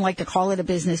don't even like to call it a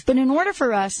business, but in order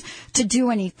for us to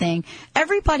do anything,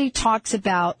 everybody talks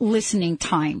about listening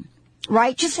time.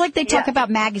 Right? Just like they talk about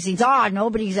magazines.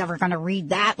 Nobody's ever going to read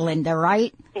that, Linda,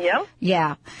 right? Yeah.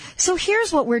 Yeah. So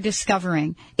here's what we're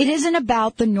discovering. It isn't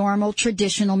about the normal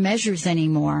traditional measures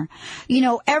anymore. You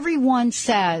know, everyone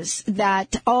says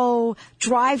that,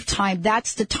 drive time,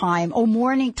 that's the time.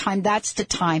 Morning time, that's the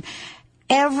time.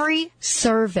 Every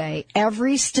survey,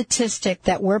 every statistic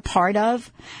that we're part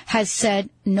of has said,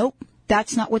 nope.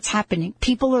 That's not what's happening.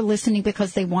 People are listening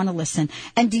because they want to listen.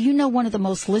 And do you know one of the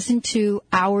most listened to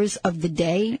hours of the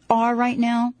day are right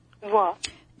now? What?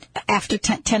 After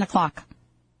 10 o'clock.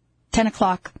 10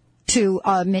 o'clock to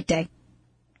midday.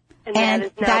 And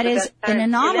that is an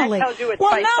anomaly.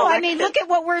 Look at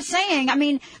what we're saying. I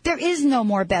mean, there is no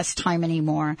more best time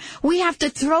anymore. We have to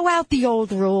throw out the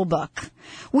old rule book.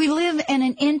 We live in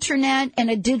an internet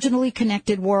and a digitally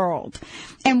connected world.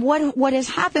 And what has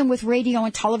happened with radio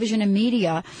and television and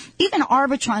media, even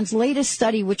Arbitron's latest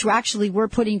study, which we're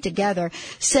putting together,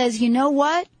 says, you know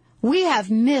what? We have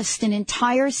missed an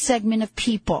entire segment of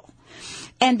people.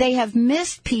 And they have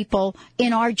missed people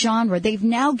in our genre. They've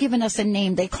now given us a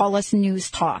name. They call us News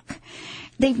Talk.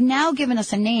 They've now given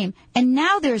us a name. And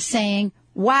now they're saying,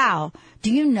 wow,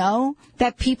 do you know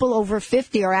that people over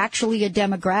 50 are actually a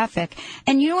demographic?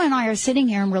 And you and I are sitting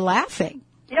here and we're laughing.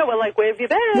 Yeah, well, like, where have you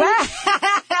been?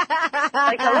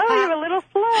 Like, hello, you're a little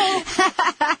slow.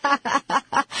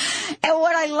 And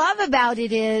what I love about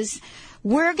it is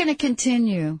we're going to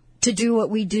continue to do what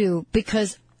we do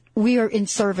because we are in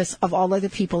service of all of the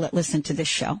people that listen to this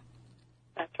show.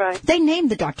 That's right. They named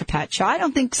the Dr. Pat Show. I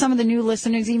don't think some of the new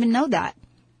listeners even know that.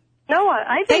 No,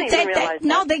 I didn't even realize that.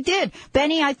 No, they did.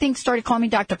 Benny, I think, started calling me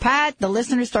Dr. Pat. The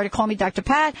listeners started calling me Dr.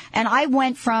 Pat. And I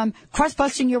went from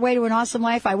crust-busting your way to an awesome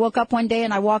life. I woke up one day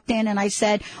and I walked in and I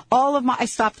said, I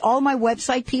stopped all my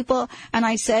website people and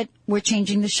I said, we're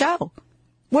changing the show.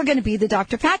 We're going to be the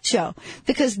Dr. Pat Show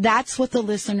because that's what the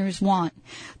listeners want.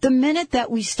 The minute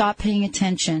that we stop paying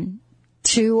attention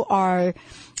to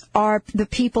the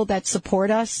people that support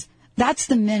us, that's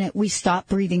the minute we stop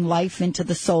breathing life into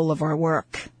the soul of our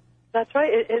work. That's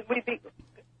right.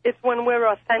 It's when we're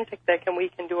authentic that we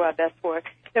can do our best work.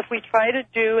 If we try to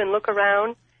do and look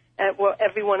around at what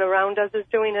everyone around us is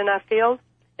doing in our field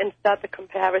and start the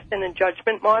comparison and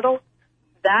judgment model,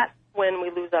 that's when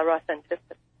we lose our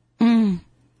authenticity.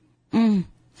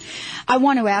 I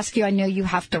want to ask you, I know you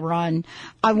have to run.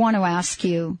 I want to ask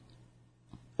you,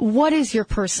 what is your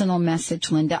personal message,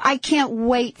 Linda? I can't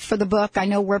wait for the book. I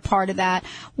know we're part of that.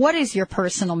 What is your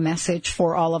personal message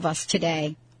for all of us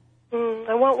today?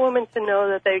 I want women to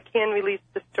know that they can release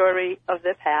the story of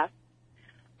their past,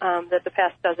 that the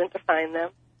past doesn't define them,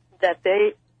 that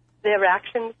their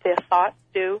actions, their thoughts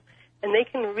do, and they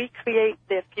can recreate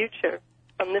their future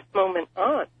from this moment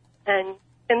on. And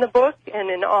in the book and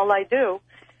in all I do,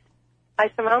 I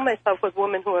surround myself with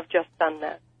women who have just done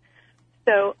that.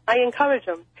 So I encourage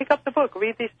them, pick up the book,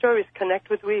 read these stories, connect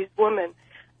with these women,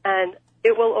 and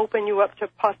it will open you up to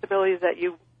possibilities that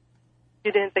you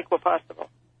didn't think were possible.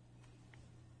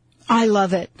 I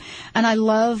love it. And I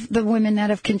love the women that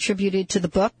have contributed to the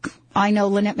book. I know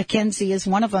Lynette McKenzie is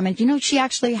one of them. And you know, she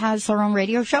actually has her own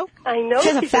radio show? I know. She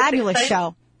has a fabulous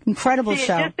show. Incredible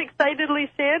show. She just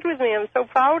excitedly shared with me. I'm so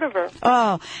proud of her.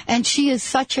 Oh, and she is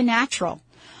such a natural.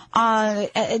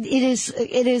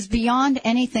 It is beyond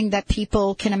anything that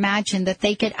people can imagine that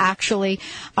they could actually,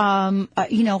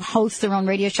 host their own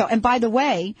radio show. And by the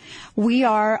way, we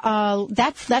are,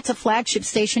 that's a flagship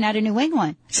station out of New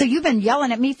England. So you've been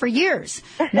yelling at me for years.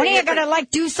 When are you going to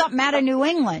do something out of New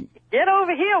England? Get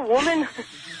over here, woman.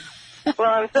 Well,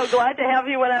 I'm so glad to have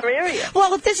you in our area.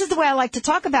 Well, this is the way I like to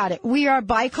talk about it. We are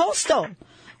bi-coastal.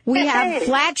 We have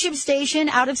flagship station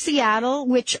out of Seattle,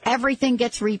 which everything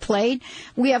gets replayed.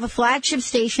 We have a flagship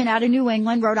station out of New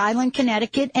England, Rhode Island,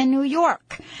 Connecticut, and New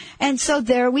York. And so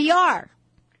there we are.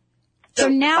 So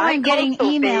now I'm getting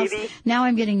emails. Baby. Now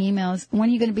I'm getting emails. When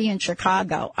are you going to be in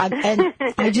Chicago?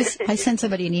 I sent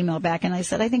somebody an email back, and I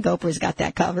said, I think Oprah's got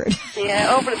that covered.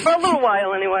 Yeah, for a little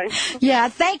while anyway. Yeah,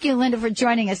 thank you, Linda, for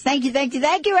joining us. Thank you,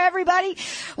 everybody.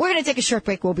 We're going to take a short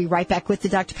break. We'll be right back with the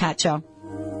Dr. Pat Show.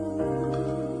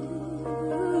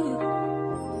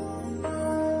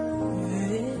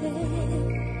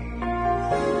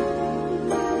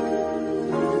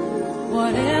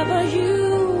 Whatever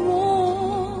you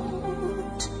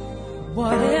want,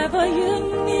 whatever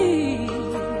you need.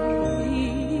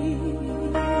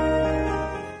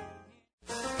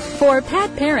 For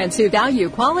pet parents who value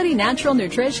quality natural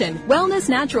nutrition, Wellness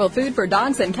Natural Food for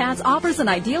Dogs and Cats offers an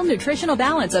ideal nutritional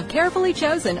balance of carefully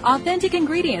chosen, authentic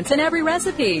ingredients in every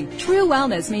recipe. True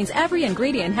wellness means every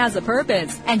ingredient has a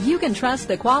purpose, and you can trust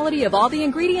the quality of all the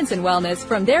ingredients in Wellness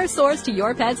from their source to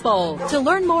your pet's bowl. To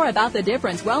learn more about the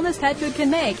difference Wellness Pet Food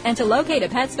can make and to locate a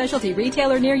pet specialty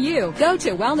retailer near you, go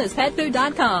to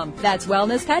wellnesspetfood.com. That's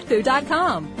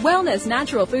wellnesspetfood.com. Wellness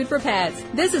Natural Food for Pets.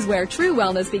 This is where true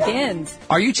wellness begins.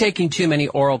 Are you taking too many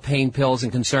oral pain pills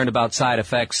and concerned about side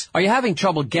effects? Are you having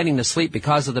trouble getting to sleep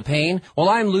because of the pain? Well,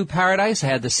 I'm Lou Paradise. I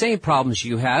had the same problems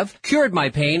you have. Cured my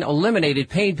pain, eliminated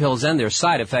pain pills and their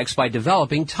side effects by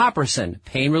developing Topricin,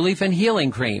 pain relief and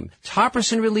healing cream.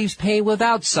 Topricin relieves pain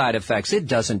without side effects. It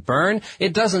doesn't burn,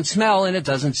 it doesn't smell, and it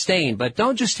doesn't stain. But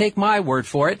don't just take my word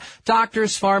for it.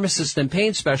 Doctors, pharmacists, and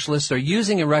pain specialists are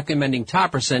using and recommending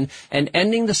Topricin and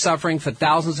ending the suffering for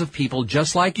thousands of people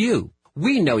just like you.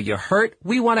 We know you're hurt.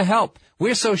 We want to help.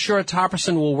 We're so sure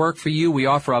Topricin will work for you, we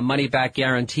offer a money-back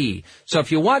guarantee. So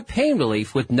if you want pain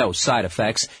relief with no side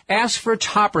effects, ask for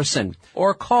Topricin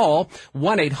or call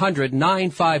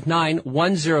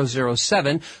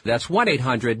 1-800-959-1007. That's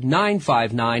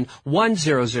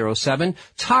 1-800-959-1007.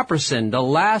 Topricin, the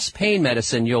last pain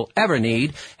medicine you'll ever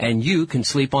need, and you can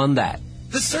sleep on that.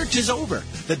 The search is over.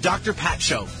 The Dr. Pat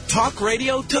Show, talk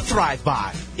radio to thrive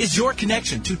by, is your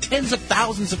connection to tens of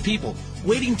thousands of people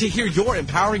waiting to hear your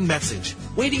empowering message,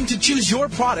 waiting to choose your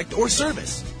product or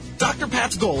service. Dr.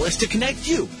 Pat's goal is to connect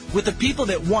you with the people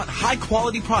that want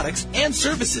high-quality products and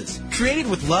services created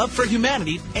with love for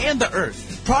humanity and the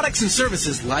earth. Products and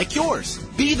services like yours.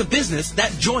 Be the business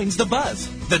that joins the buzz.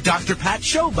 The Dr. Pat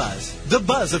Show buzz. The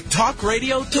buzz of talk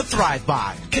radio to thrive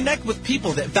by. Connect with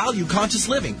people that value conscious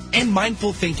living and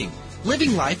mindful thinking.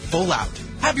 Living life full out.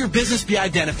 Have your business be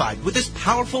identified with this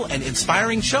powerful and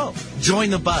inspiring show. Join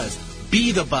the buzz.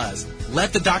 Be the buzz.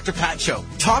 Let the Dr. Pat Show,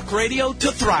 talk radio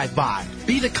to thrive by.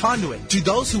 Be the conduit to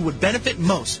those who would benefit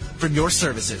most from your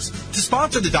services. To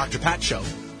sponsor the Dr. Pat Show,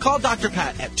 call Dr.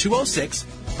 Pat at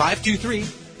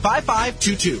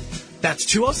 206-523-5522. That's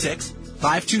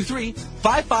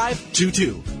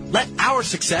 206-523-5522. Let our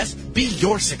success be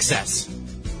your success.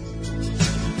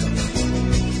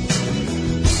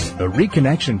 The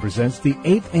Reconnection presents the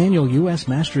 8th Annual U.S.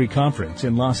 Mastery Conference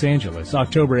in Los Angeles,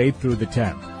 October 8th through the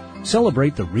 10th.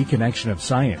 Celebrate the reconnection of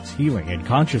science, healing, and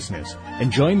consciousness,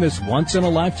 and join this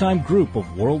once-in-a-lifetime group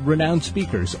of world-renowned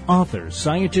speakers, authors,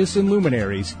 scientists, and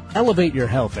luminaries. Elevate your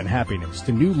health and happiness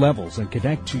to new levels and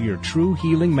connect to your true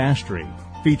healing mastery.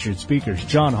 Featured speakers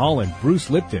John Holland,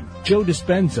 Bruce Lipton, Joe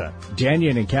Dispenza,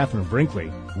 Danyan and Catherine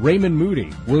Brinkley, Raymond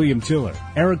Moody, William Tiller,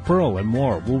 Eric Pearl, and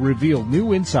more will reveal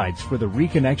new insights for the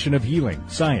reconnection of healing,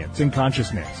 science, and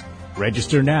consciousness.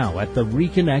 Register now at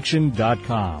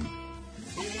thereconnection.com.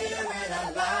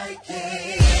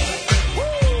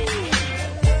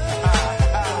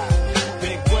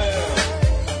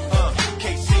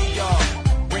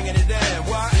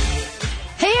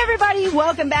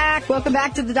 Welcome back. Welcome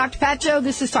back to the Dr. Pat Show.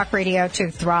 This is Talk Radio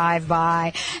to Thrive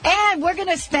By. And we're going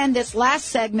to spend this last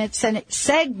segment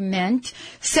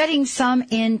setting some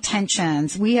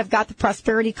intentions. We have got the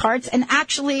prosperity cards, and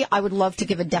actually, I would love to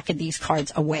give a deck of these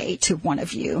cards away to one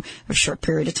of you. A short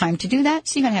period of time to do that,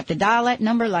 so you're going to have to dial that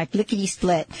number like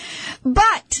lickety-split.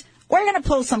 But we're going to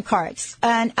pull some cards.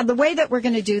 And the way that we're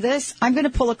going to do this, I'm going to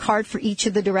pull a card for each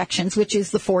of the directions, which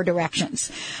is the 4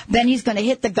 directions. Then he's going to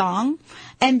hit the gong.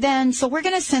 And then, so we're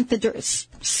going to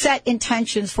set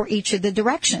intentions for each of the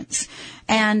directions.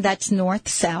 And that's north,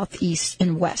 south, east,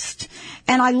 and west.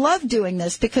 And I love doing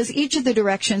this because each of the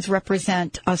directions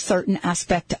represent a certain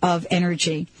aspect of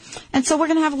energy. And so we're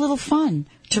going to have a little fun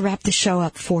to wrap the show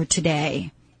up for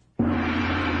today.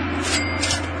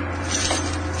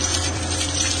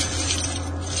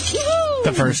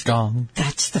 The first gong.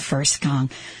 That's the first gong.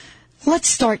 Let's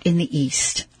start in the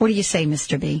East. What do you say,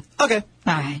 Mr. B? Okay.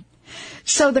 All right.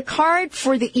 So the card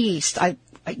for the East,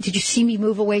 did you see me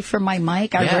move away from my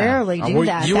mic? I rarely do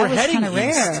that. You that were was heading kind of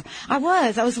rare.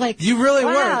 I was like, you really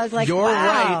wow. were. I was like, Your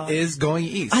wow. right is going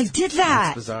east. I did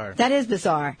that. That's bizarre. That is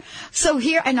bizarre. So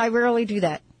here, and I rarely do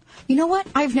that. You know what?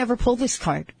 I've never pulled this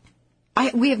card.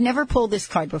 We have never pulled this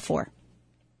card before.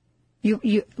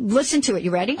 You listen to it. You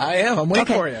ready? I am. I'm waiting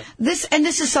for you. This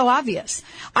is so obvious.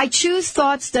 I choose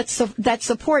thoughts that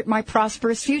support my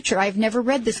prosperous future. I've never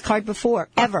read this card before,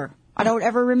 ever. I don't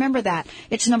ever remember that.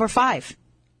 It's number 5.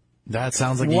 That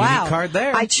sounds like a unique card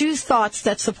there. I choose thoughts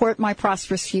that support my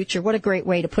prosperous future. What a great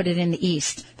way to put it in the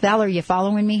East. Val, are you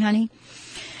following me, honey?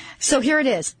 So here it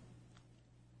is.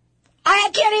 I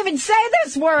can't even say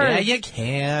this word. Yeah, you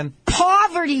can.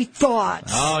 Poverty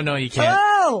thoughts. Oh, no, you can't.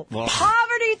 Oh, Well.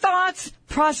 poverty thoughts,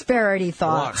 prosperity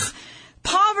thoughts.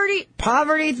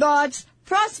 Poverty thoughts,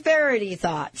 prosperity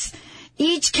thoughts.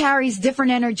 Each carries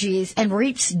different energies and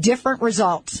reaps different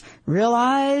results.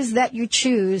 Realize that you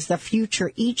choose the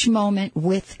future each moment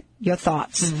with your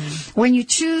thoughts. When you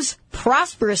choose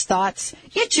prosperous thoughts,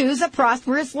 you choose a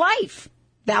prosperous life.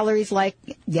 Valerie's like,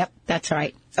 yep, that's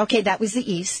right. Okay, that was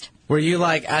the East. Were you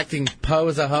like acting Poe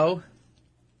as a hoe?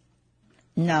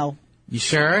 No. You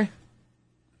sure?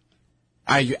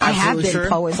 Are you I have absolutely been sure?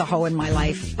 Poe as a hoe in my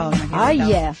life. Oh,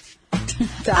 yeah.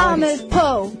 I'm as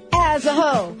Poe as a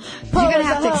hoe. Poe You're gonna as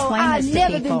have a to hoe. explain I've this to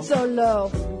never people. been so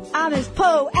low. I'm as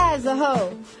Poe as a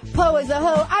hoe. Poe as a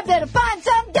hoe. I better find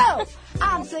some dough.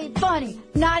 I'm so funny,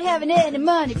 not having any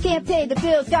money. Can't pay the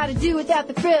bills, gotta do without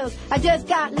the frills. I just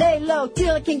got lay low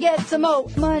till I can get some more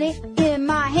money in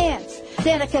my hands.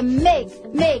 Then I can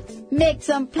make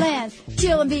some plans.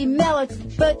 Chill and be mellow,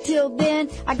 but till then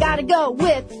I gotta go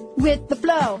with the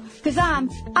flow. Cause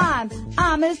I'm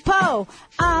as Poe.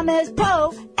 I'm as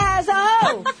Poe as a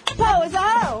hoe. Poe as a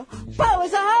hoe. Poe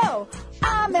as a hoe.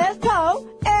 I'm as Poe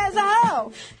as a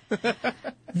hoe.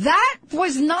 That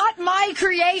was not my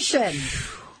creation.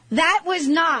 That was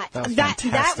not.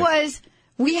 That was.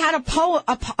 We had a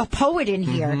poet in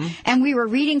here, and we were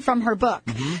reading from her book.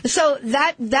 So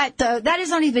that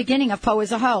is only the beginning of Poe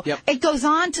as a Hoe. Yep. It goes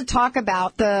on to talk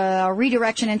about the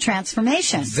redirection and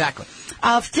transformation. Exactly.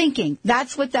 Of thinking.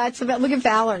 That's what that's about. Look at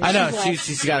Valerie. I know. She's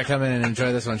She's got to come in and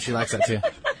enjoy this one. She likes that, too.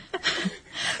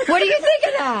 what do you think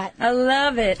of that? I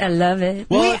love it. I love it.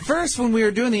 Well, at first, when we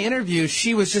were doing the interview,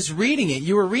 she was just reading it.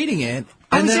 You were reading it.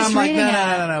 And then I'm like,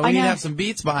 no. We need to have some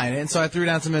beats behind it. And so I threw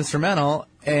down some instrumental.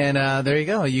 And there you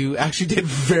go. You actually did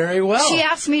very well. She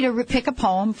asked me to pick a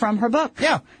poem from her book.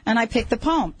 Yeah. And I picked the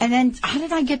poem. And then how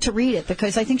did I get to read it?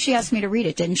 Because I think she asked me to read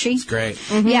it, didn't she? It's great.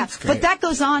 Yeah. It's great. But that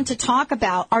goes on to talk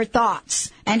about our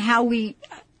thoughts and how we...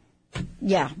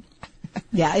 Yeah.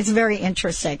 Yeah, it's very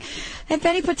interesting. And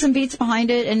Betty put some beats behind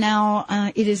it, and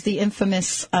now it is the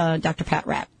infamous Dr. Pat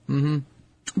rap.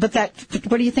 But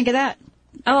what do you think of that?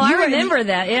 Oh, I remember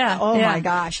that, yeah. Oh, yeah. my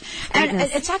gosh. And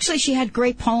it's actually, she had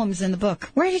great poems in the book.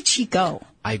 Where did she go?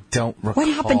 I don't recall.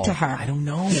 What happened to her? I don't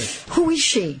know. Who is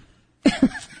she?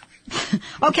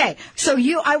 Okay, so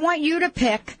I want you to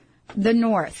pick the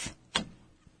North.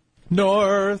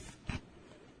 North.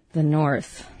 The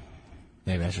North.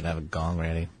 Maybe I should have a gong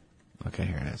ready. Okay,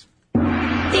 here it is.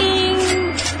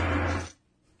 Ding!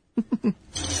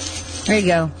 There you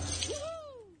go.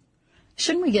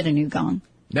 Shouldn't we get a new gong?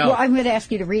 No. Well, I'm going to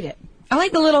ask you to read it. I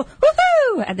like the little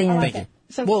woohoo at the end. Thank you.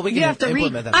 So well, we can you have to read.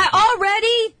 implement that. I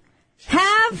already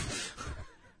have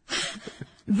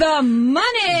the money.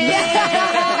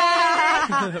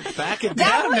 Back it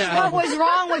That down was now. what was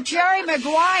wrong with Jerry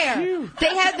Maguire.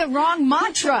 They had the wrong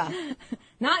mantra.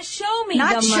 Not show me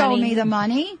Not the money. show me the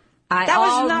money. I That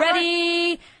was not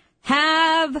already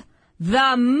have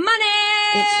the money.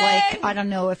 It's like, I don't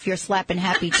know if you're slapping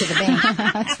happy to the bank.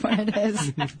 That's what it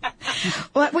is.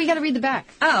 Well, we got to read the back.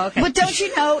 Oh, okay. But don't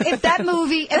you know, if that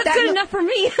movie... That's good enough for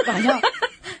me. I know.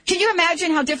 Can you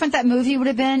imagine how different that movie would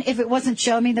have been if it wasn't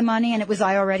Show Me the Money and it was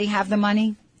I Already Have the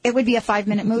Money? It would be a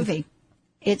 5-minute movie.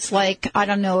 It's like, I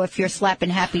don't know if you're slapping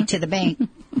happy to the bank.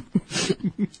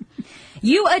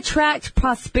 You attract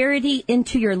prosperity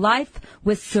into your life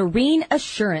with serene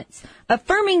assurance.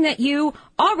 Affirming that you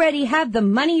already have the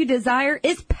money you desire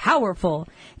is powerful.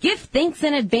 Give thanks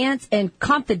in advance and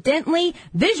confidently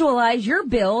visualize your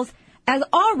bills as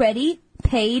already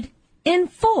paid in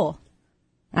full.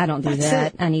 I don't do That's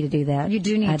that. it. I need to do that. You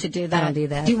do need to do that. I don't do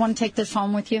that. Do you want to take this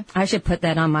home with you? I should put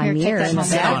that on my Here, take mirror that in the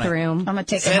home. Sit on it. bathroom. I'm going to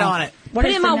take it Sit home. on it. What Put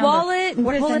is it in the my number? wallet and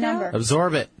What is pull the it number? out.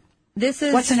 Absorb it. This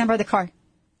is... What's the number of the car?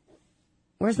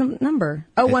 Where's the number?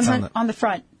 Oh, It's 100. On the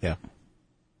front. Yeah.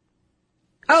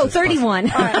 Oh,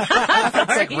 31. All right. That's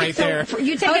like right there.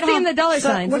 You take it home. The dollar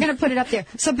signs. We're going to put it up there.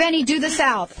 So, Benny, do the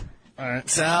South. All right,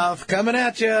 South, coming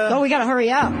at you. Oh, we got to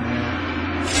hurry up.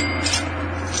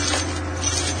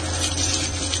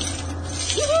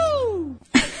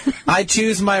 I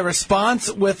choose my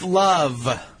response with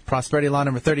love. Prosperity law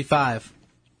number 35.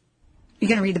 You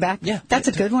going to read the back? Yeah. That's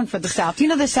a good one for the South. You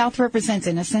know the South represents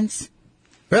innocence?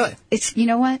 Really? It's, you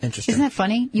know what? Interesting. Isn't that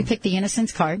funny? You pick the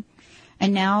innocence card,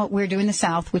 and now we're doing the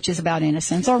South, which is about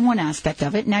innocence, or one aspect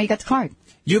of it. Now you got the card.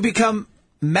 You become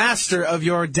master of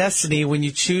your destiny when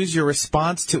you choose your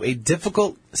response to a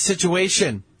difficult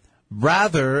situation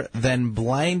rather than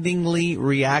blindingly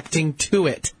reacting to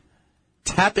it.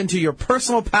 Tap into your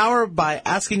personal power by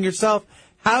asking yourself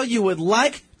how you would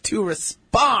like to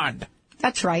respond.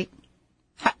 That's right.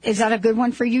 Is that a good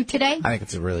one for you today? I think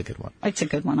it's a really good one. It's a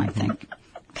good one, I think.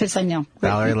 Because I know.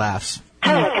 Valerie laughs.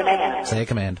 Say a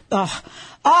command.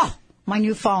 Oh, my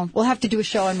new phone. We'll have to do a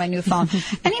show on my new phone.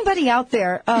 Anybody out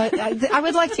there, I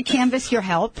would like to canvass your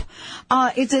help.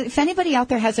 If anybody out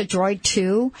there has a Droid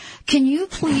 2, can you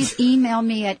please email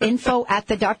me at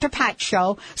info@the Dr. Pat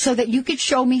Show so that you could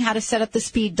show me how to set up the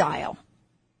speed dial?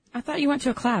 I thought you went to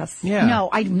a class. Yeah. No,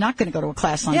 I'm not going to go to a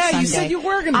class on Sunday. Yeah, you said you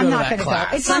were going to go to that class. I'm not going to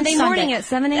go. It's Sunday on morning at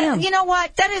 7 a.m. You know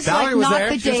what? That is Valerie like not there.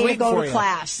 the She was day to waiting go for to you.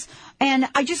 class. And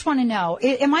I just want to know,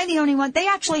 am I the only one? They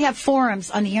actually have forums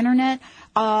on the internet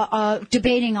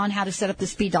debating on how to set up the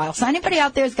speed dial. So anybody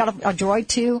out there has got a Droid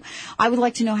 2, I would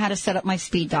like to know how to set up my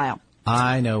speed dial.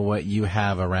 I know what you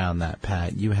have around that,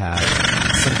 Pat. You have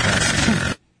some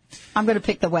questions. I'm going to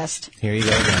pick the West. Here you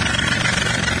go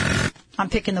again. I'm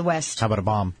picking the West. How about a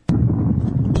bomb?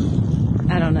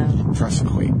 I don't know. Press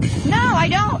quake. No, I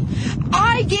don't.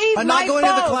 I gave I'm my not going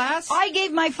phone. to the class? I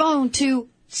gave my phone to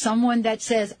someone that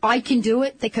says I can do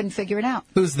it. They couldn't figure it out.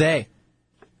 Who's they?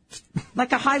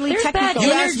 Like a highly There's technical. bad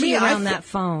You asked energy me, around that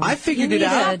phone. I figured it You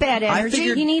out. need Bad energy.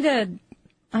 You need a,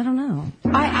 I don't know.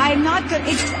 I'm not going.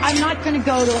 I'm not going to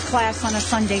go to a class on a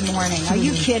Sunday morning. Are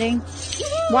you kidding?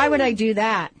 Why would I do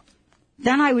that?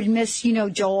 Then I would miss,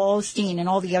 Joel Osteen and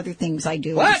all the other things I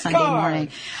do on Sunday morning.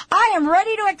 I am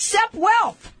ready to accept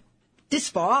wealth. This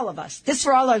for all of us. This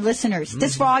for all our listeners.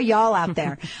 This for all y'all out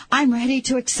there. I'm ready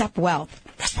to accept wealth.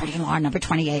 Prosperity law number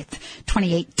 28.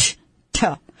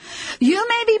 You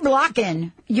may be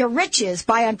blocking your riches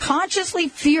by unconsciously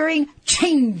fearing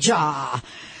change.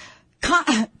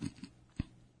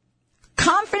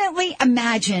 Confidently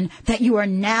imagine that you are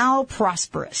now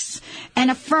prosperous and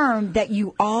affirm that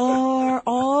you are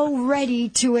all ready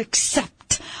to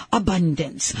accept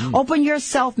abundance. Open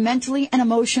yourself mentally and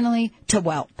emotionally to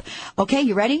wealth. Okay,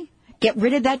 you ready? Get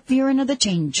rid of that fearing of the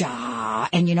change.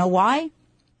 And you know why?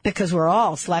 Because we're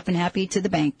all slapping happy to the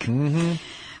bank. Mm-hmm.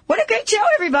 What a great show,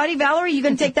 everybody. Valerie, you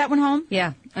going to take that one home?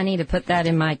 Yeah, I need to put that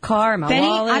in my car, my Benny,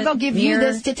 wallet. I'm going to give you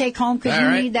this to take home because All you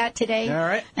right. need that today. All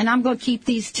right. And I'm going to keep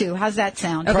these two. How's that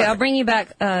sound? Okay, I'll bring you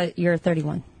back your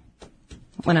 31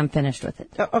 when I'm finished with it.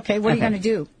 Okay, what are you going to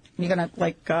do? You're going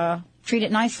to, treat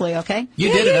it nicely, okay?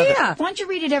 You did another. Yeah. Why don't you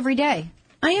read it every day?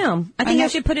 I am. I think I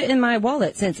should put it in my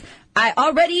wallet since I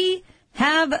already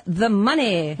have the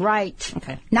money. Right.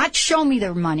 Okay. Not show me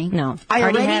the money. No, I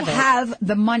already have it. have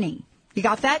the money. You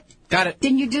got that? Got it.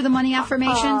 Didn't you do the money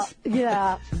affirmations?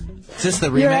 Yeah. Is this the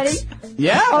remix? You ready?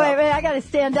 Yeah. Oh, wait, I got to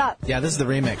stand up. Yeah, this is the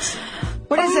remix.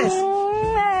 What is this?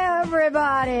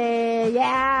 Everybody,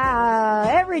 yeah,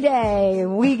 every day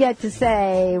we get to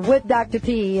say with Dr.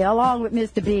 P, along with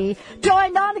Mr. B,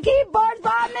 joined on the keyboards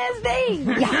by Ms. B.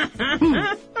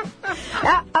 Yeah.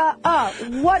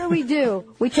 What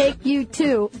do? We take you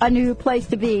to a new place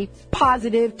to be,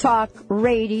 Positive Talk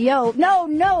Radio.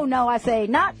 No, I say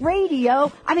not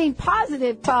radio, I mean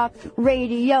Positive Talk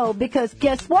Radio, because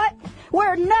guess what?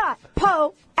 We're not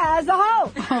Po as a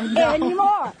hoe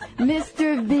anymore.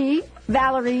 Mr. B,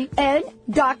 Valerie, and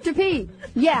Dr. P.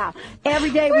 Yeah, every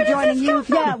day we're joining you.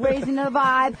 Yeah, raising the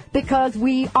vibe because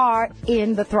we are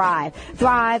in the Thrive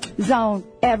Zone.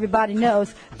 Everybody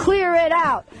knows. Clear it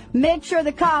out. Make sure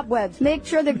the cobwebs, make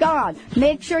sure they're gone.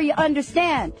 Make sure you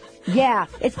understand. Yeah,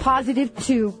 it's positive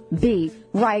to be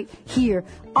right here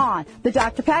on the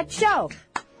Dr. Pat Show.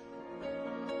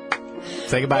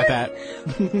 Say goodbye, Pat.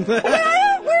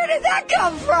 Where did that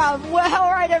come from? Well,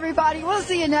 all right, everybody. We'll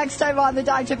see you next time on the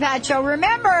Dr. Pat Show.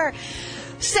 Remember,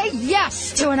 say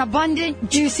yes to an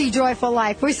abundant, juicy, joyful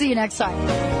life. We'll see you next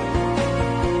time.